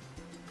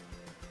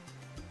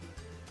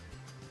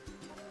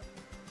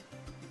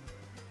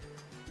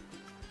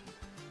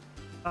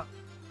 Ah,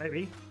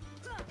 maybe.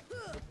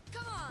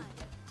 Come on!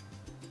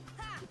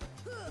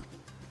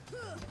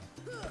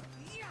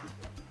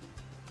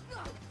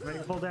 Ready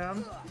to pull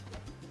down?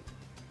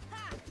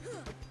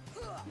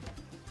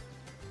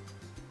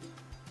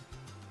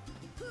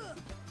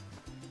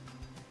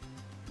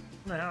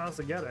 I don't know how else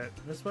to get it.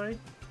 This way?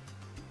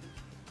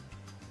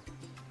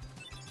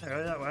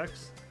 Alright, that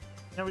works.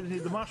 Now we just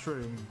need the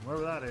mushroom,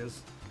 wherever that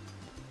is.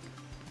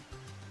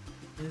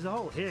 There's a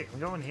hole here. Can we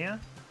go in here?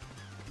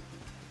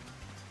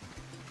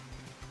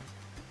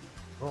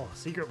 Oh,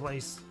 secret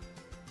place.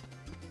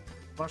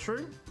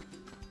 Mushroom?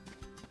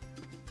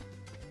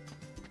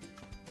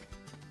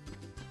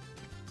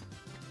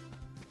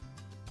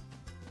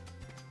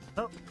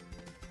 Oh.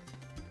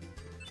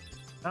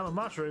 Found a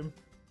mushroom.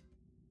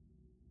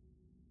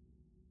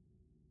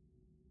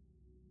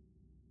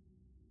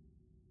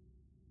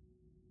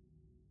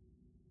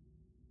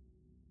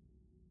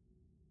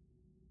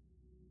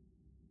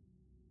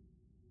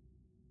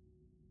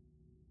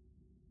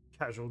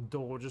 Casual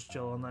door just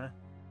chilling there.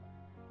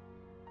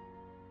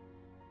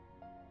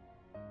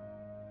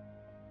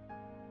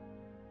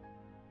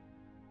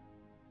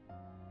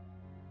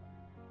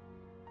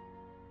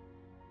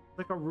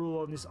 Like a rule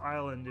on this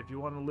island, if you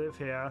want to live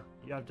here,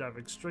 you have to have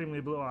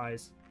extremely blue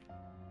eyes. I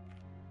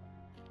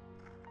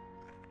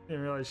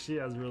didn't realize she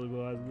has really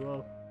blue eyes as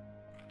well.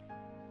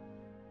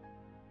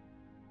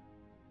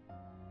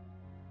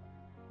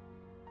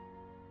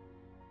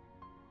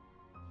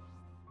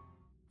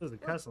 There's a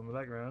castle in the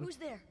background. Who's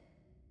there?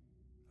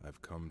 I've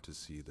come to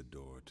see the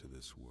door to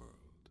this world.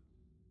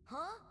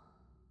 Huh?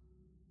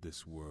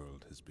 This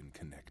world has been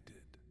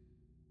connected.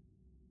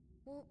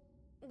 Well,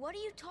 what are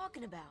you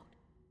talking about?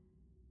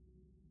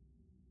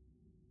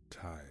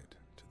 Tied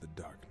to the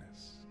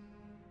darkness.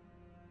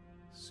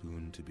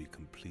 Soon to be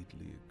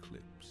completely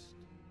eclipsed.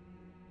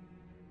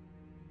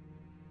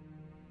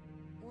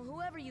 Well,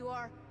 whoever you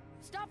are,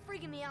 stop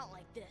freaking me out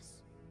like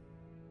this.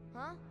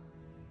 Huh?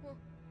 Well,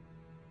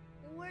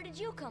 where did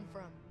you come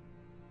from?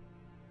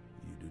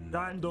 You do not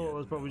Dying door yet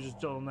was probably know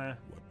just chilling there.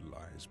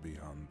 what lies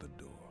beyond the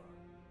door.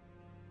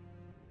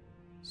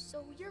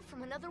 So you're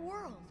from another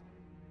world.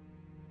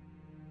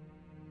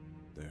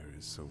 There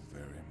is so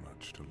very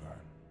much to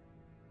learn.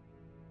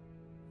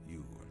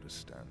 You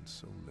understand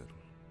so little.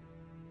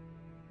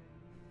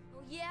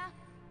 Oh yeah?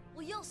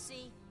 Well, you'll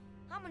see.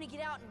 I'm gonna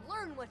get out and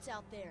learn what's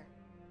out there.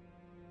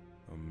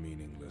 A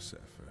meaningless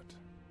effort.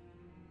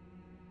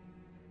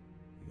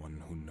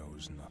 One who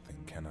knows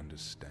nothing can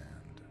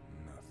understand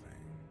nothing.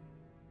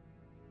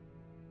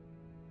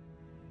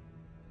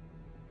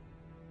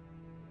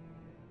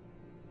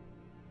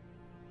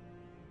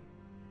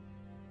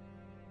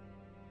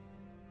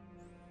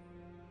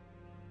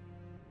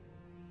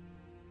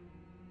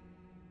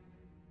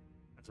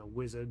 That's a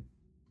wizard.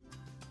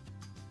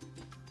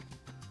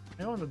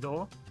 You on the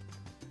door?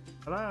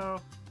 Hello?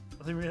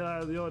 Nothing really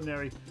out of the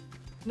ordinary.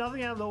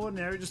 Nothing out of the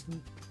ordinary, just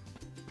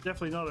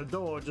definitely not a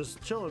door,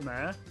 just chilling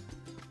there.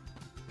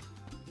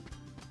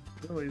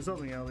 Really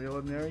something out of the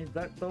ordinary.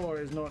 That door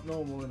is not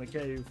normal in a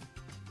cave.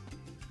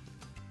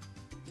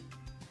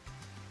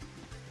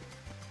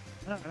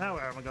 Now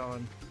where am I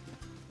going?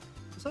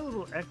 It's a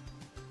little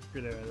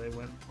extra there they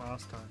went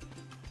last time.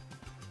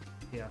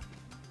 Yeah.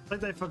 Like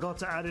they forgot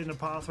to add in a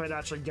pathway to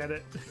actually get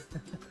it.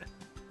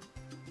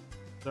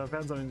 So I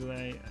found something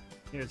today.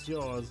 Here, it's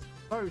yours.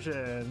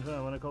 Potion!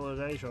 I want to call it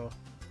a day, sure.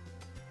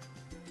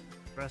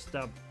 Dressed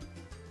up.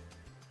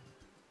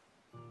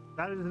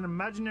 That is an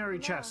imaginary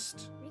No,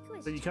 chest Riku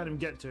is that you can't even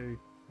get to.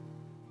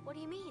 What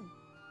do you mean?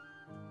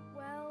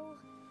 Well,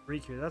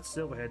 Riku, that's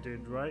Silverhead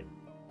dude, right?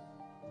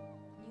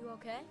 you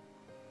okay?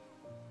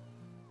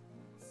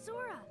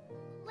 Sora,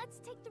 let's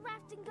take the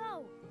raft and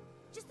go.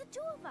 Just the two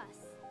of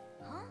us.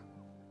 Huh?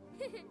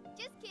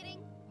 Just kidding.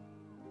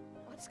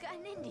 What's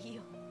gotten into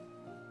you?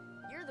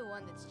 You're the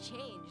one that's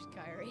changed,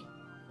 Kairi.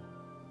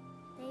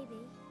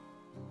 Maybe.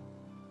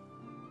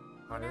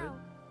 I Tired? know.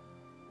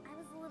 I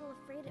was a little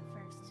afraid at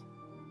first.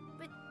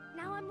 But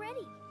now I'm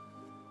ready.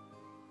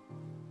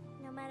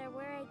 No matter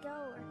where I go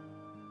or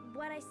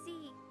what I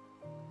see,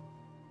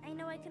 I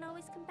know I can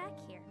always come back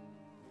here.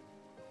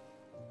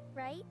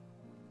 Right?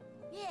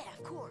 Yeah,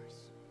 of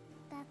course.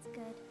 That's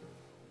good.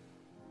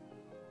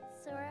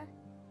 Sora,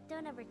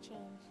 don't ever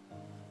change.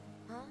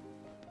 Huh?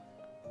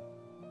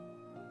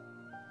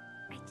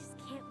 I just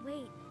can't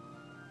wait.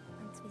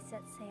 Once we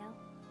set sail,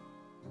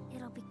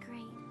 it'll be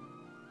great.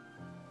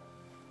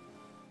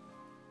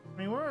 I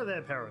mean, where are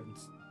their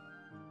parents?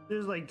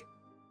 There's like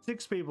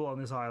 6 people on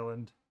this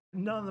island.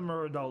 None of them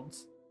are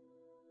adults.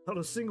 Not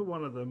a single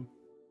one of them.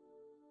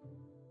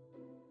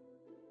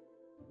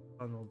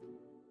 Donald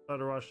tried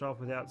to rush off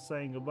without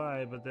saying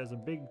goodbye, but there's a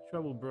big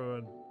trouble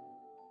brewing.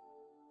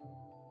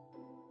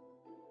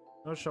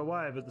 Not sure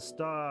why, but the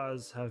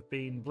stars have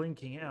been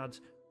blinking out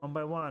one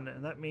by one,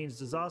 and that means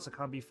disaster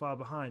can't be far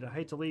behind. I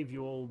hate to leave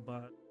you all,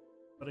 but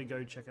gotta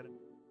go check it out.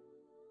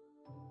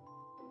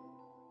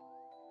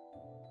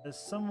 There's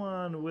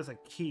someone with a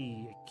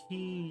key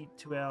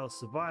to our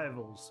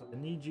survival, so I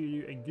need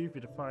you and Goofy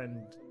to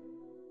find.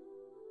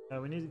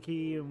 We need the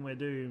key and we're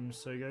doomed,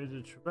 so go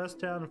to Traverse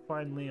Town and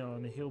find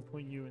Leon. He'll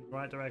point you in the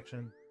right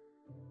direction.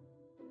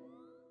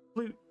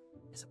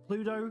 Is it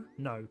Pluto?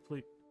 No,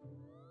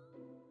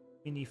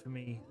 Mini for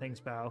me. Thanks,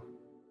 pal.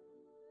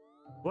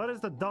 What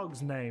is the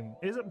dog's name?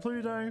 Is it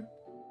Pluto?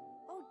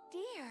 Oh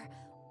dear,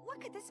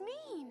 what could this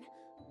mean?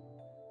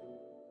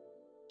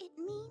 It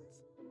means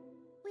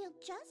we'll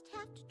just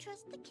have to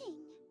trust the king.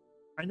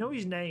 I know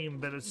his name,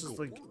 but it's just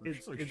like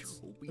it's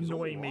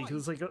annoying me because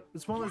it's like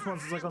it's one of those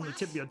ones that's like on the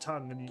tip of your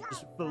tongue, and you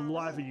just for the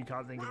life of you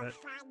can't think of it.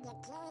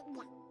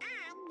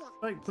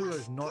 I think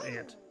Pluto's not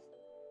it.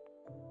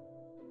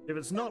 If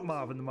it's not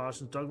Marvin the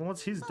Martian's dog, then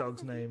what's his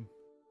dog's name?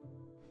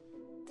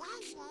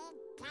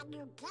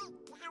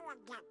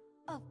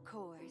 Of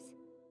course.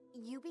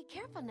 You be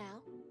careful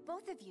now,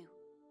 both of you.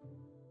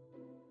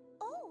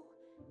 Oh,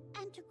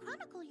 and to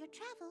chronicle your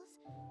travels,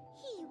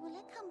 he will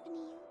accompany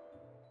you.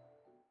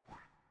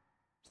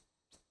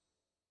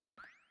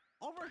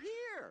 Over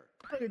here!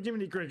 Look at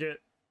Jiminy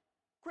Cricket.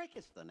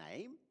 Cricket's the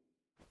name.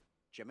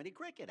 Jiminy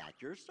Cricket at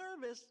your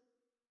service.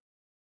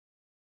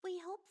 We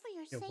hope for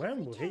your Yeah, safe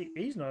Wemble, return.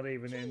 he's not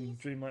even in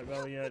Please, Dreamlight help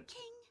Valley the yet.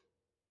 king.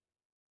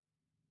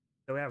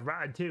 So we have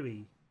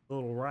Ratatouille, the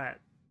little rat.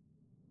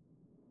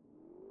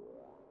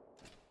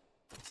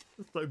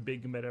 It's so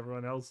big compared to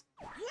everyone else.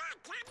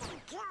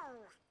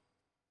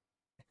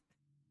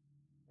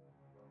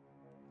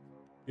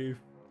 Goof.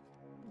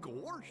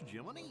 Gosh,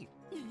 Jiminy,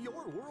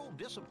 your world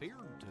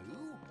disappeared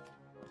too?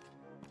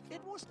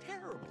 It was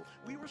terrible.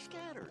 We were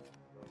scattered.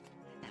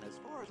 And as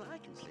far as I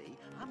can see,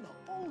 I'm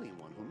the only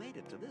one who made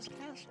it to this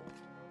castle.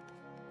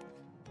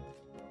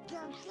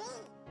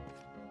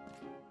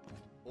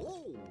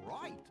 Oh,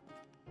 right.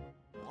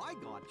 I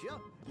gotcha.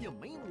 You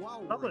mean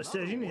while Papa we're in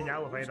says you need an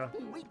other worlds,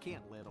 elevator. we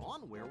can't let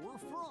on where we're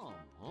from,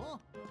 huh?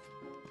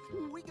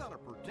 We gotta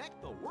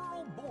protect the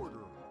world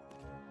border.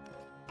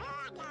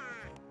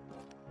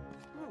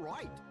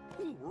 Right.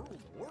 World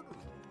border.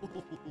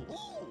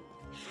 Oh,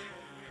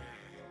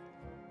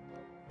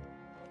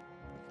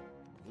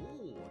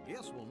 I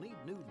guess we'll need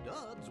new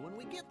duds when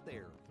we get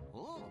there,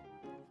 huh?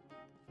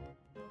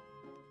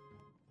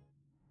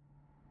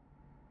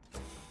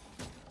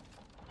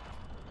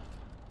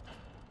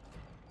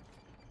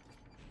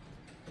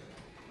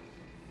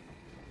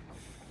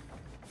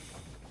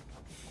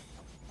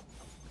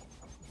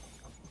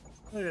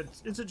 Look,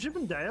 it's a Chip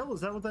and Dale.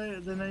 Is that what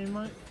their name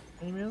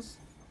is?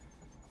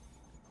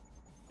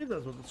 I think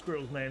that's what the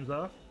squirrels' names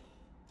are.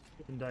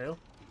 Chip and Dale.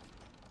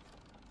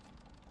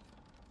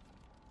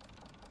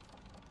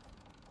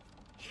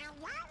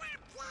 Hello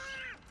up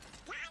there!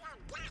 Gotta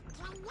get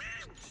to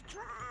lunch,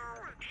 Drew!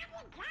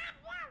 Anytime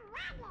you're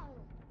ready!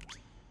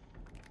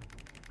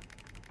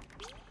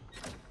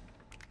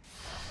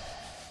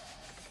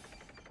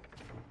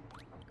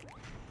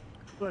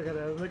 Look at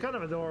them. They're kind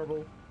of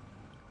adorable.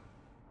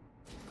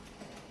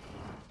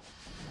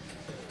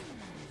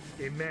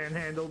 Get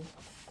manhandled.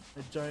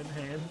 A giant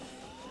hand.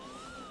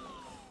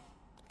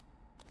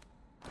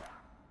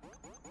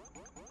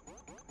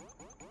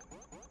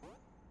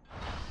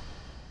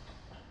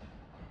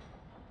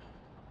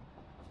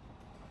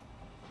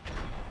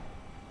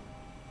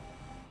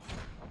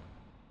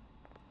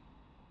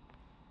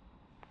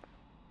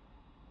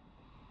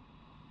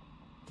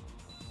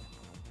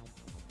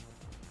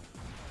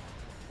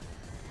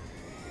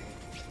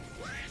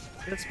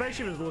 That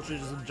spaceship is literally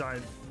just a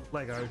giant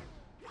Lego.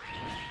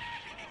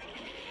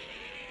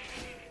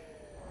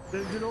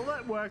 They did all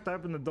that work to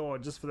open the door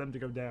just for them to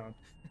go down.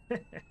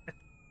 Imagine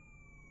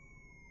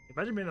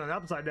being on the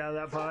upside down of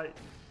that part.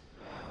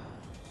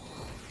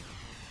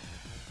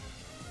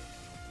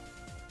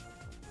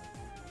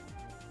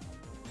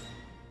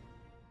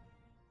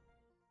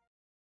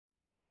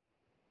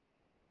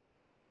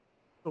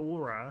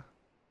 Sora.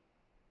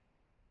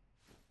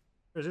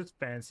 Where's its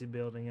fancy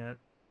building at?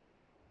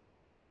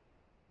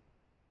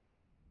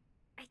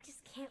 I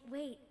just can't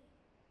wait.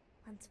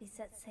 Once we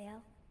set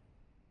sail,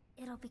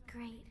 it'll be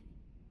great.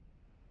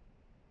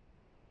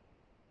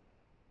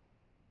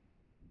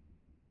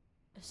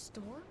 A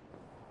storm?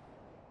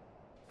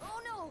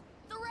 Oh no!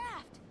 The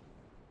raft!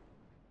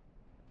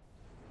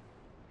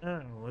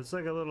 Oh, it's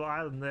like a little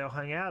island they all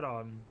hang out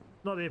on.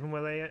 Not even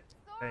where they...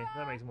 Okay,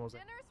 that makes more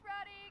sense. Dinner's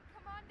ready.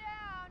 Come on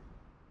down.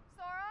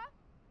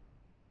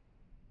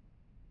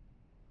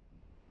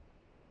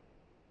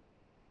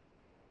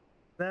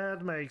 Sora?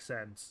 That makes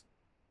sense.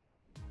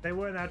 They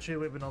weren't actually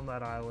living on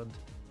that island.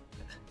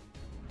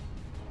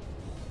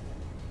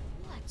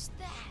 What's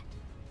that?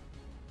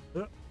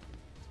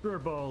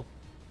 Spirit Ball.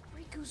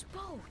 Riku's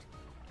boat.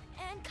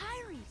 And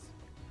Kairi's.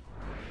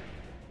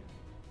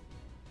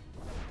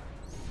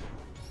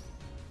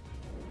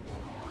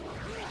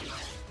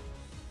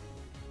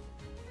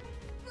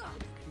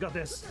 Got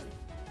this.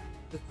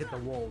 Just hit the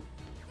wall.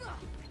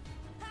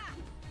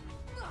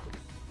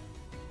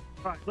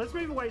 Alright, let's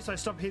move away so I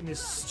stop hitting this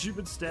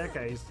stupid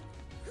staircase.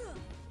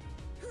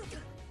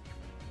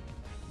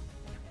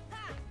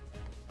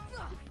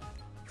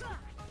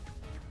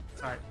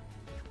 Alright.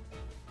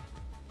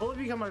 All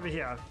of you come over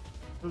here.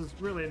 This is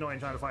really annoying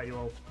trying to fight you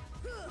all.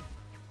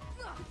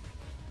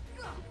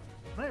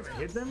 Can I ever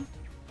hit them?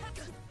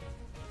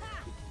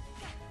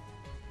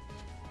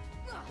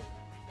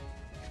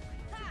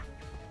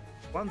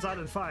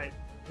 One-sided fight.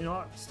 You know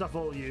what? Stuff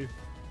all of you.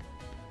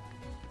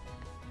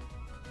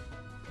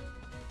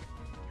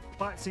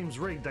 Fight seems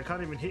rigged. I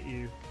can't even hit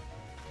you.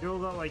 You all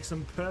got like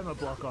some perma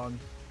block on.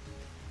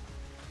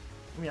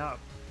 Give me up.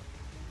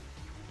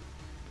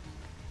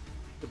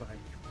 Goodbye.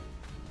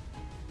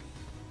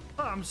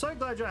 Oh, I'm so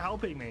glad you're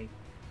helping me.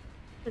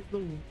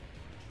 Little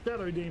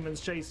shadow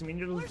demons chasing me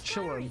and you're just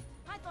chilling.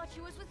 I thought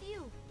she was with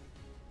you.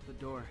 The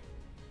door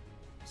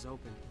is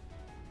open.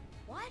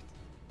 What?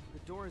 The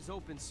door is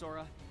open,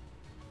 Sora.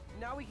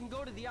 Now we can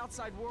go to the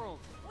outside world.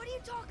 What are you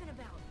talking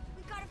about?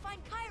 We've got to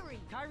find Kairi.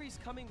 Kairi's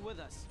coming with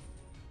us.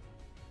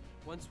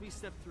 Once we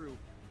step through,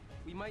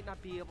 we might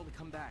not be able to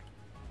come back.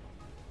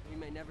 We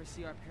may never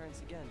see our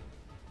parents again.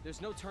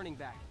 There's no turning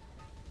back.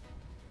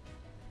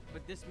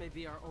 But this may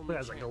be our only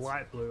chance. He has like a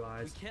light blue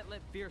eyes. We can't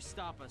let fear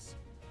stop us.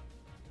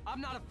 I'm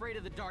not afraid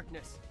of the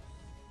darkness.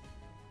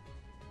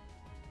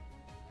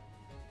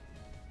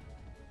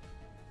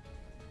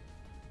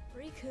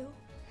 Riku.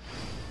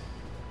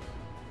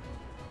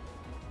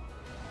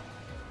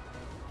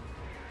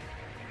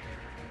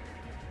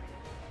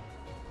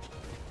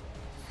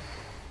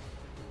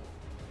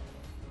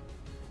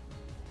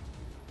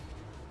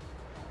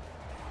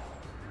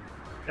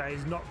 Yeah,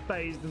 he's not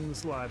phased in the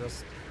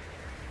slightest.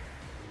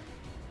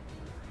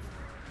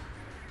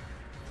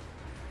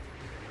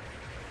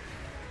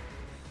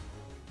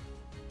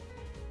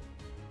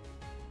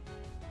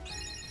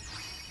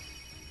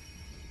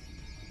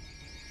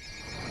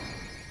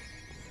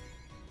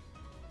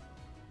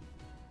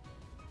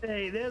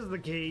 Hey, there's the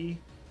key.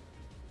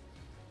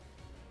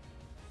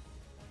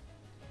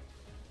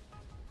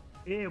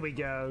 Here we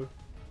go.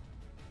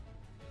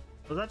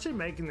 I was actually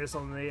making this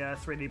on the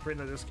 3D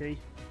printer, this key.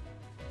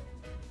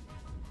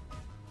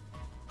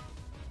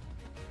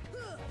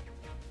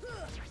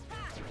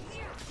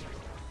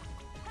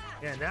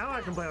 Yeah, now I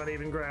can play on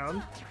even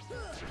ground.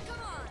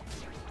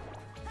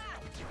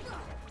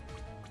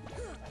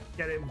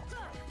 Get him.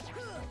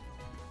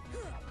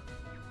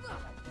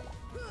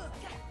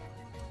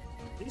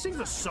 These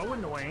things are so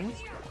annoying.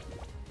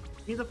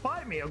 Either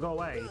fight me or go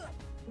away.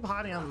 I'm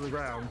hiding under the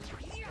ground.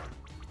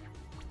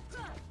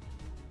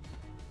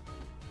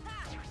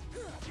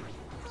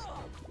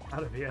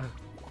 Out of here.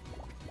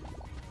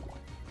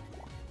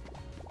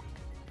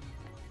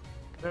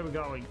 Where are we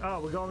going?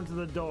 Oh, we're going to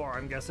the door,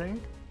 I'm guessing.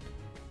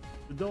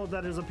 The door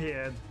that has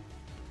appeared.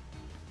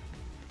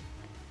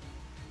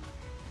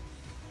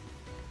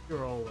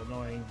 You're all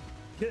annoying.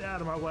 Get out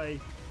of my way.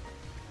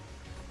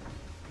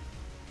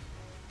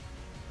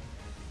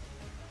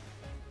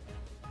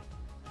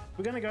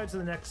 We're gonna go to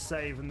the next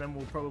save and then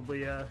we'll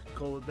probably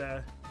call it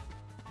there.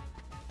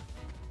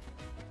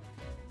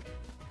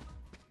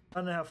 I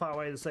don't know how far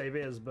away the save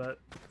is, but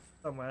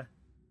somewhere.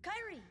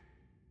 Kairi!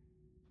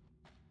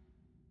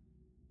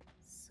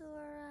 Sora.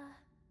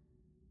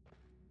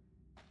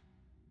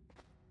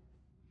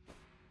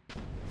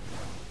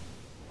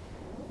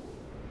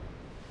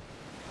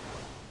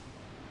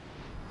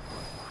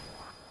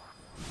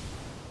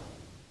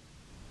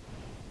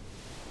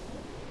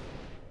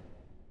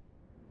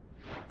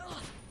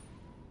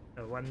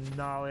 One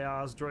gnarly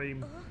ass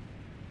dream.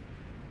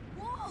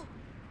 Whoa!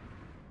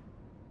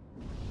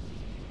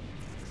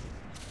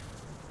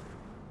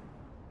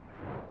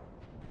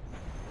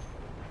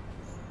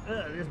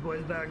 This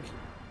boy's back.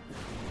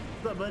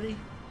 What's up, buddy?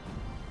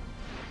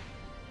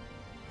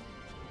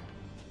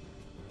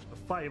 I'll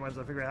fight you once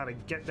I figure out how to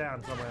get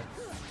down somewhere.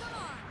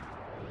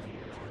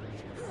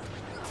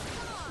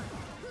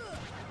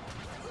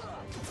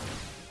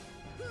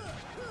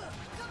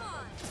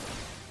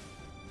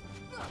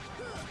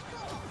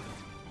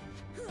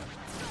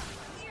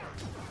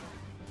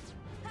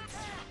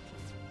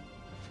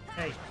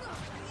 Hey,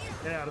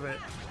 get out of it.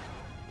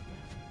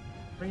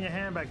 Bring your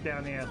hand back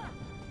down here.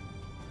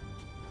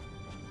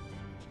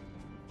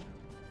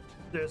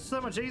 It's so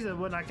much easier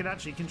when I can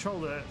actually control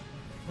the,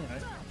 you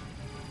know.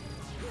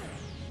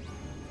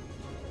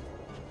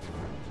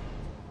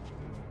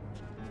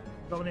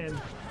 Going in.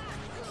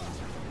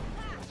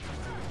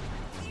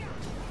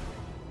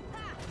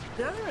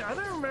 Yeah, I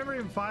don't remember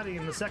him fighting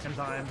him the second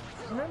time.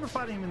 I remember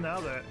fighting him in the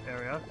other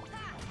area.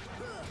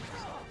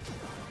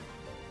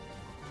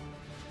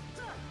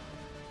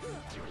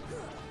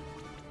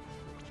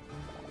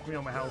 Give me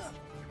all my health.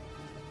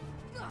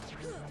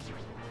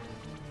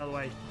 Other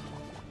way.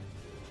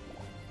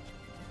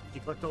 You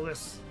collect all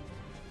this.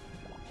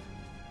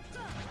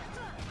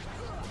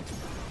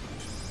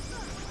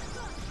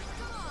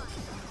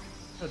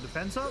 A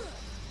defense up?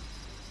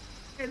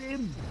 Get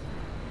him!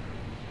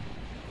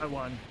 I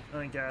won. I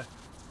don't care.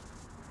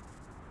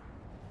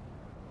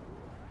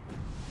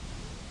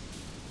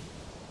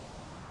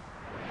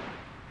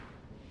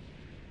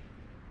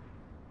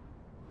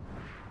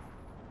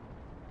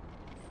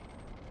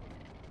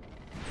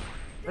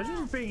 Imagine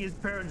just being his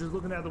parents, just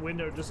looking out the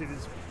window, just see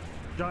this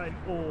giant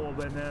orb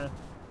and a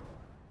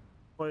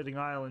floating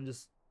island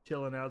just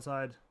chilling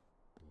outside.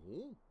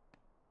 Oh.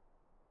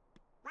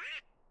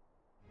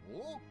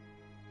 Oh.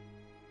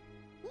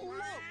 Look,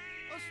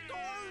 a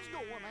star's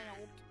going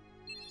out.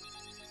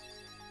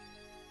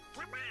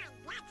 Come on,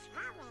 let's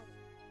hurry.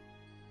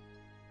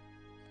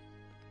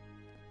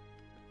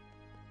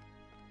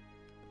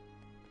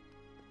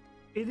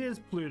 It is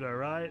Pluto,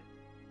 right?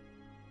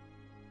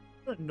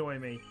 Don't annoy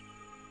me.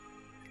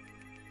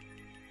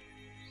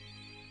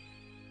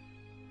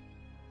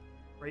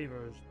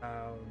 Reaver's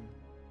down.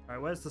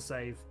 Alright, where's the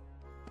save?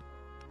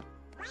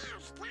 Where's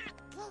that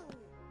key?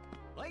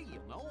 Hey,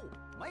 you know,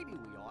 maybe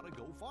we ought to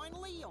go find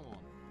Leon.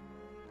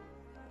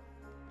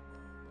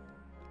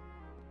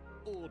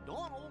 Oh,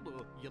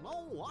 Donald, you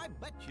know, I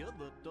bet you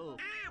that,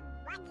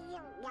 What do you know,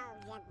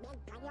 you big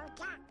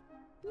Pluto?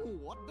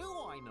 what do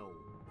I know?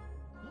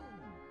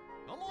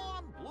 Come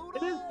on, Pluto!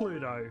 It is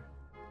Pluto.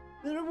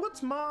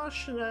 What's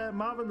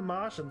Marvin the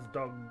Martian's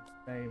dog's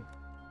name?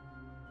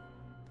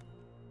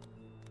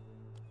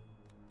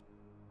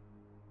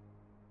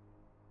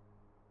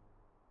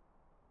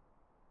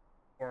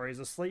 Or he's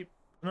asleep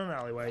in an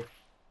alleyway.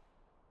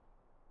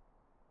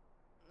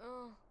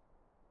 Oh.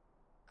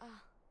 Huh?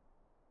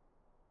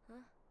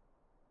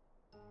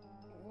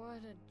 What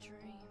a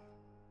dream.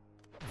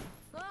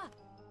 Ah!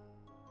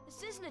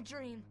 This isn't a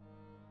dream.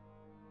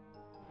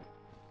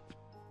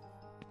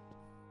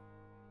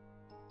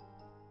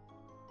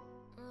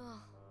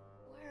 Oh,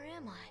 where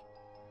am I?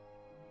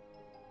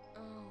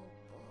 Oh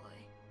boy.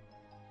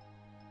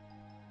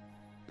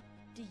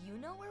 Do you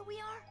know where we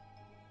are?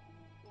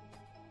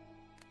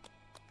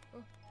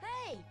 Oh,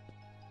 hey!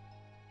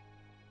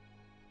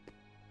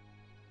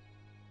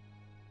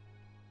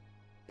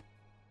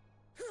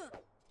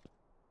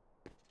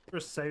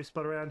 There's a safe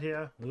spot around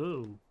here.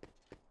 Ooh.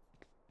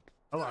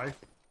 Hello.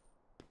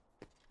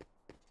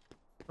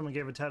 Someone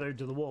gave a tattoo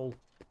to the wall.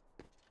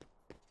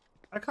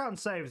 I can't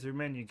save through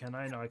menu, can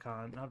I? No, I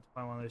can't. I have to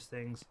find one of those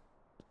things.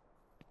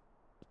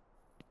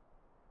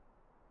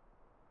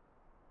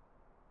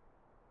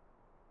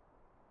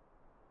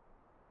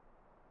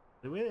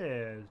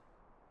 Weird.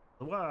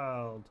 The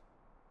world.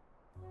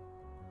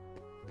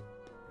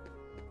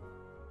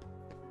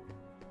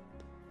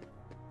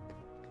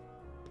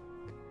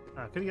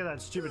 I couldn't get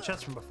that stupid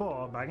chest from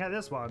before, but I can get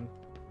this one.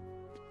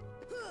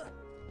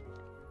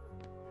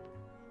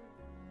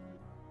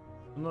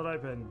 I'm not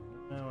open.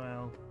 Oh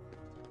well.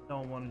 No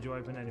one wanted you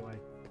open anyway.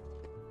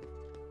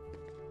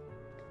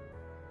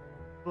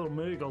 Little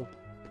Moogle.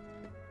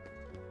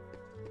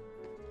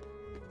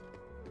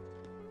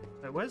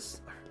 Wait,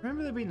 where's... I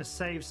remember there being a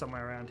save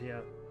somewhere around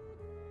here.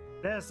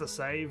 There's the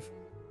save.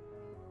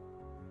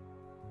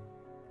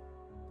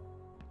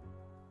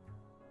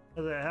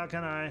 Hey there, how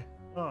can I...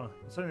 Oh,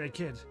 it's only a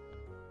kid.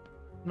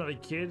 I'm not a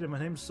kid, and my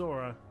name's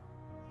Sora.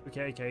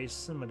 Okay,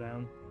 simmer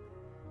down.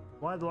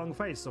 Why the long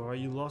face, Sora? Are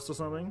you lost or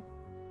something?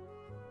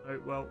 Oh,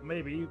 well,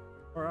 maybe.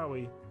 Where are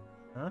we?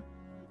 Huh?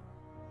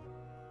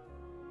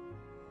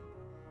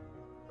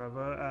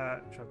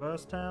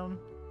 Traverse Town?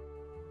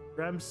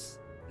 Gramps,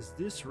 is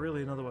this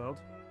really another world?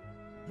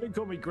 Don't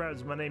call me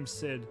Gramps, my name's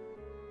Sid.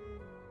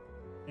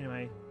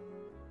 Anyway.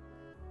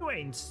 You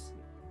ain't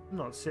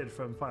not Sid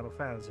from Final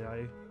Fantasy, are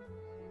you?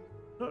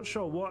 Not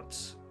sure what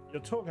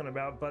you're talking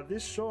about, but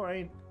this sure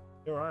ain't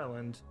your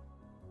island.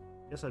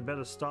 Guess I'd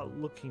better start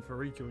looking for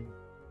Riku and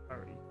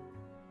Kairi.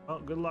 Well,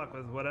 good luck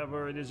with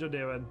whatever it is you're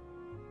doing.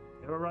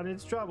 If you ever run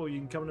into trouble, you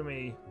can come to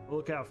me. I'll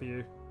look out for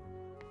you.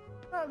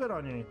 Oh, good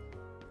on you.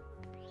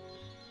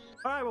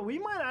 Alright, well, we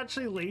might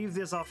actually leave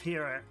this off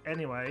here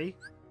anyway.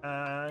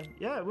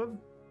 Yeah, we've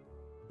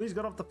at least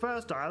got off the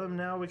first island.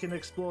 Now we can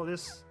explore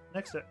this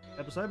next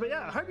episode. But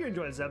yeah, I hope you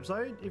enjoyed this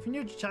episode. If you're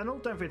new to the channel,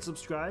 don't forget to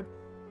subscribe.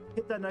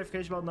 Hit that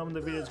notification button when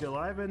the videos go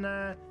live. And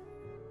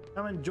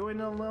come and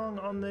join along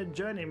on the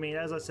journey. I mean,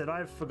 as I said,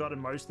 I've forgotten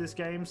most of this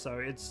game. So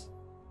it's,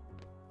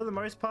 for the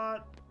most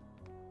part,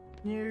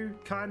 new,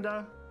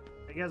 kinda.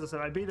 Like, as I said,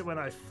 I beat it when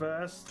it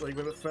first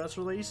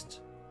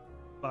released.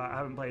 But I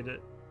haven't played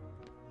it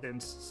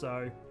since,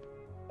 so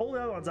all the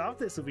other ones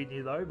after this will be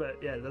new though,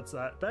 but yeah, that's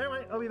that. But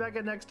anyway, I'll be back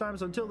again next time,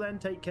 so until then,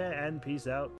 take care and peace out.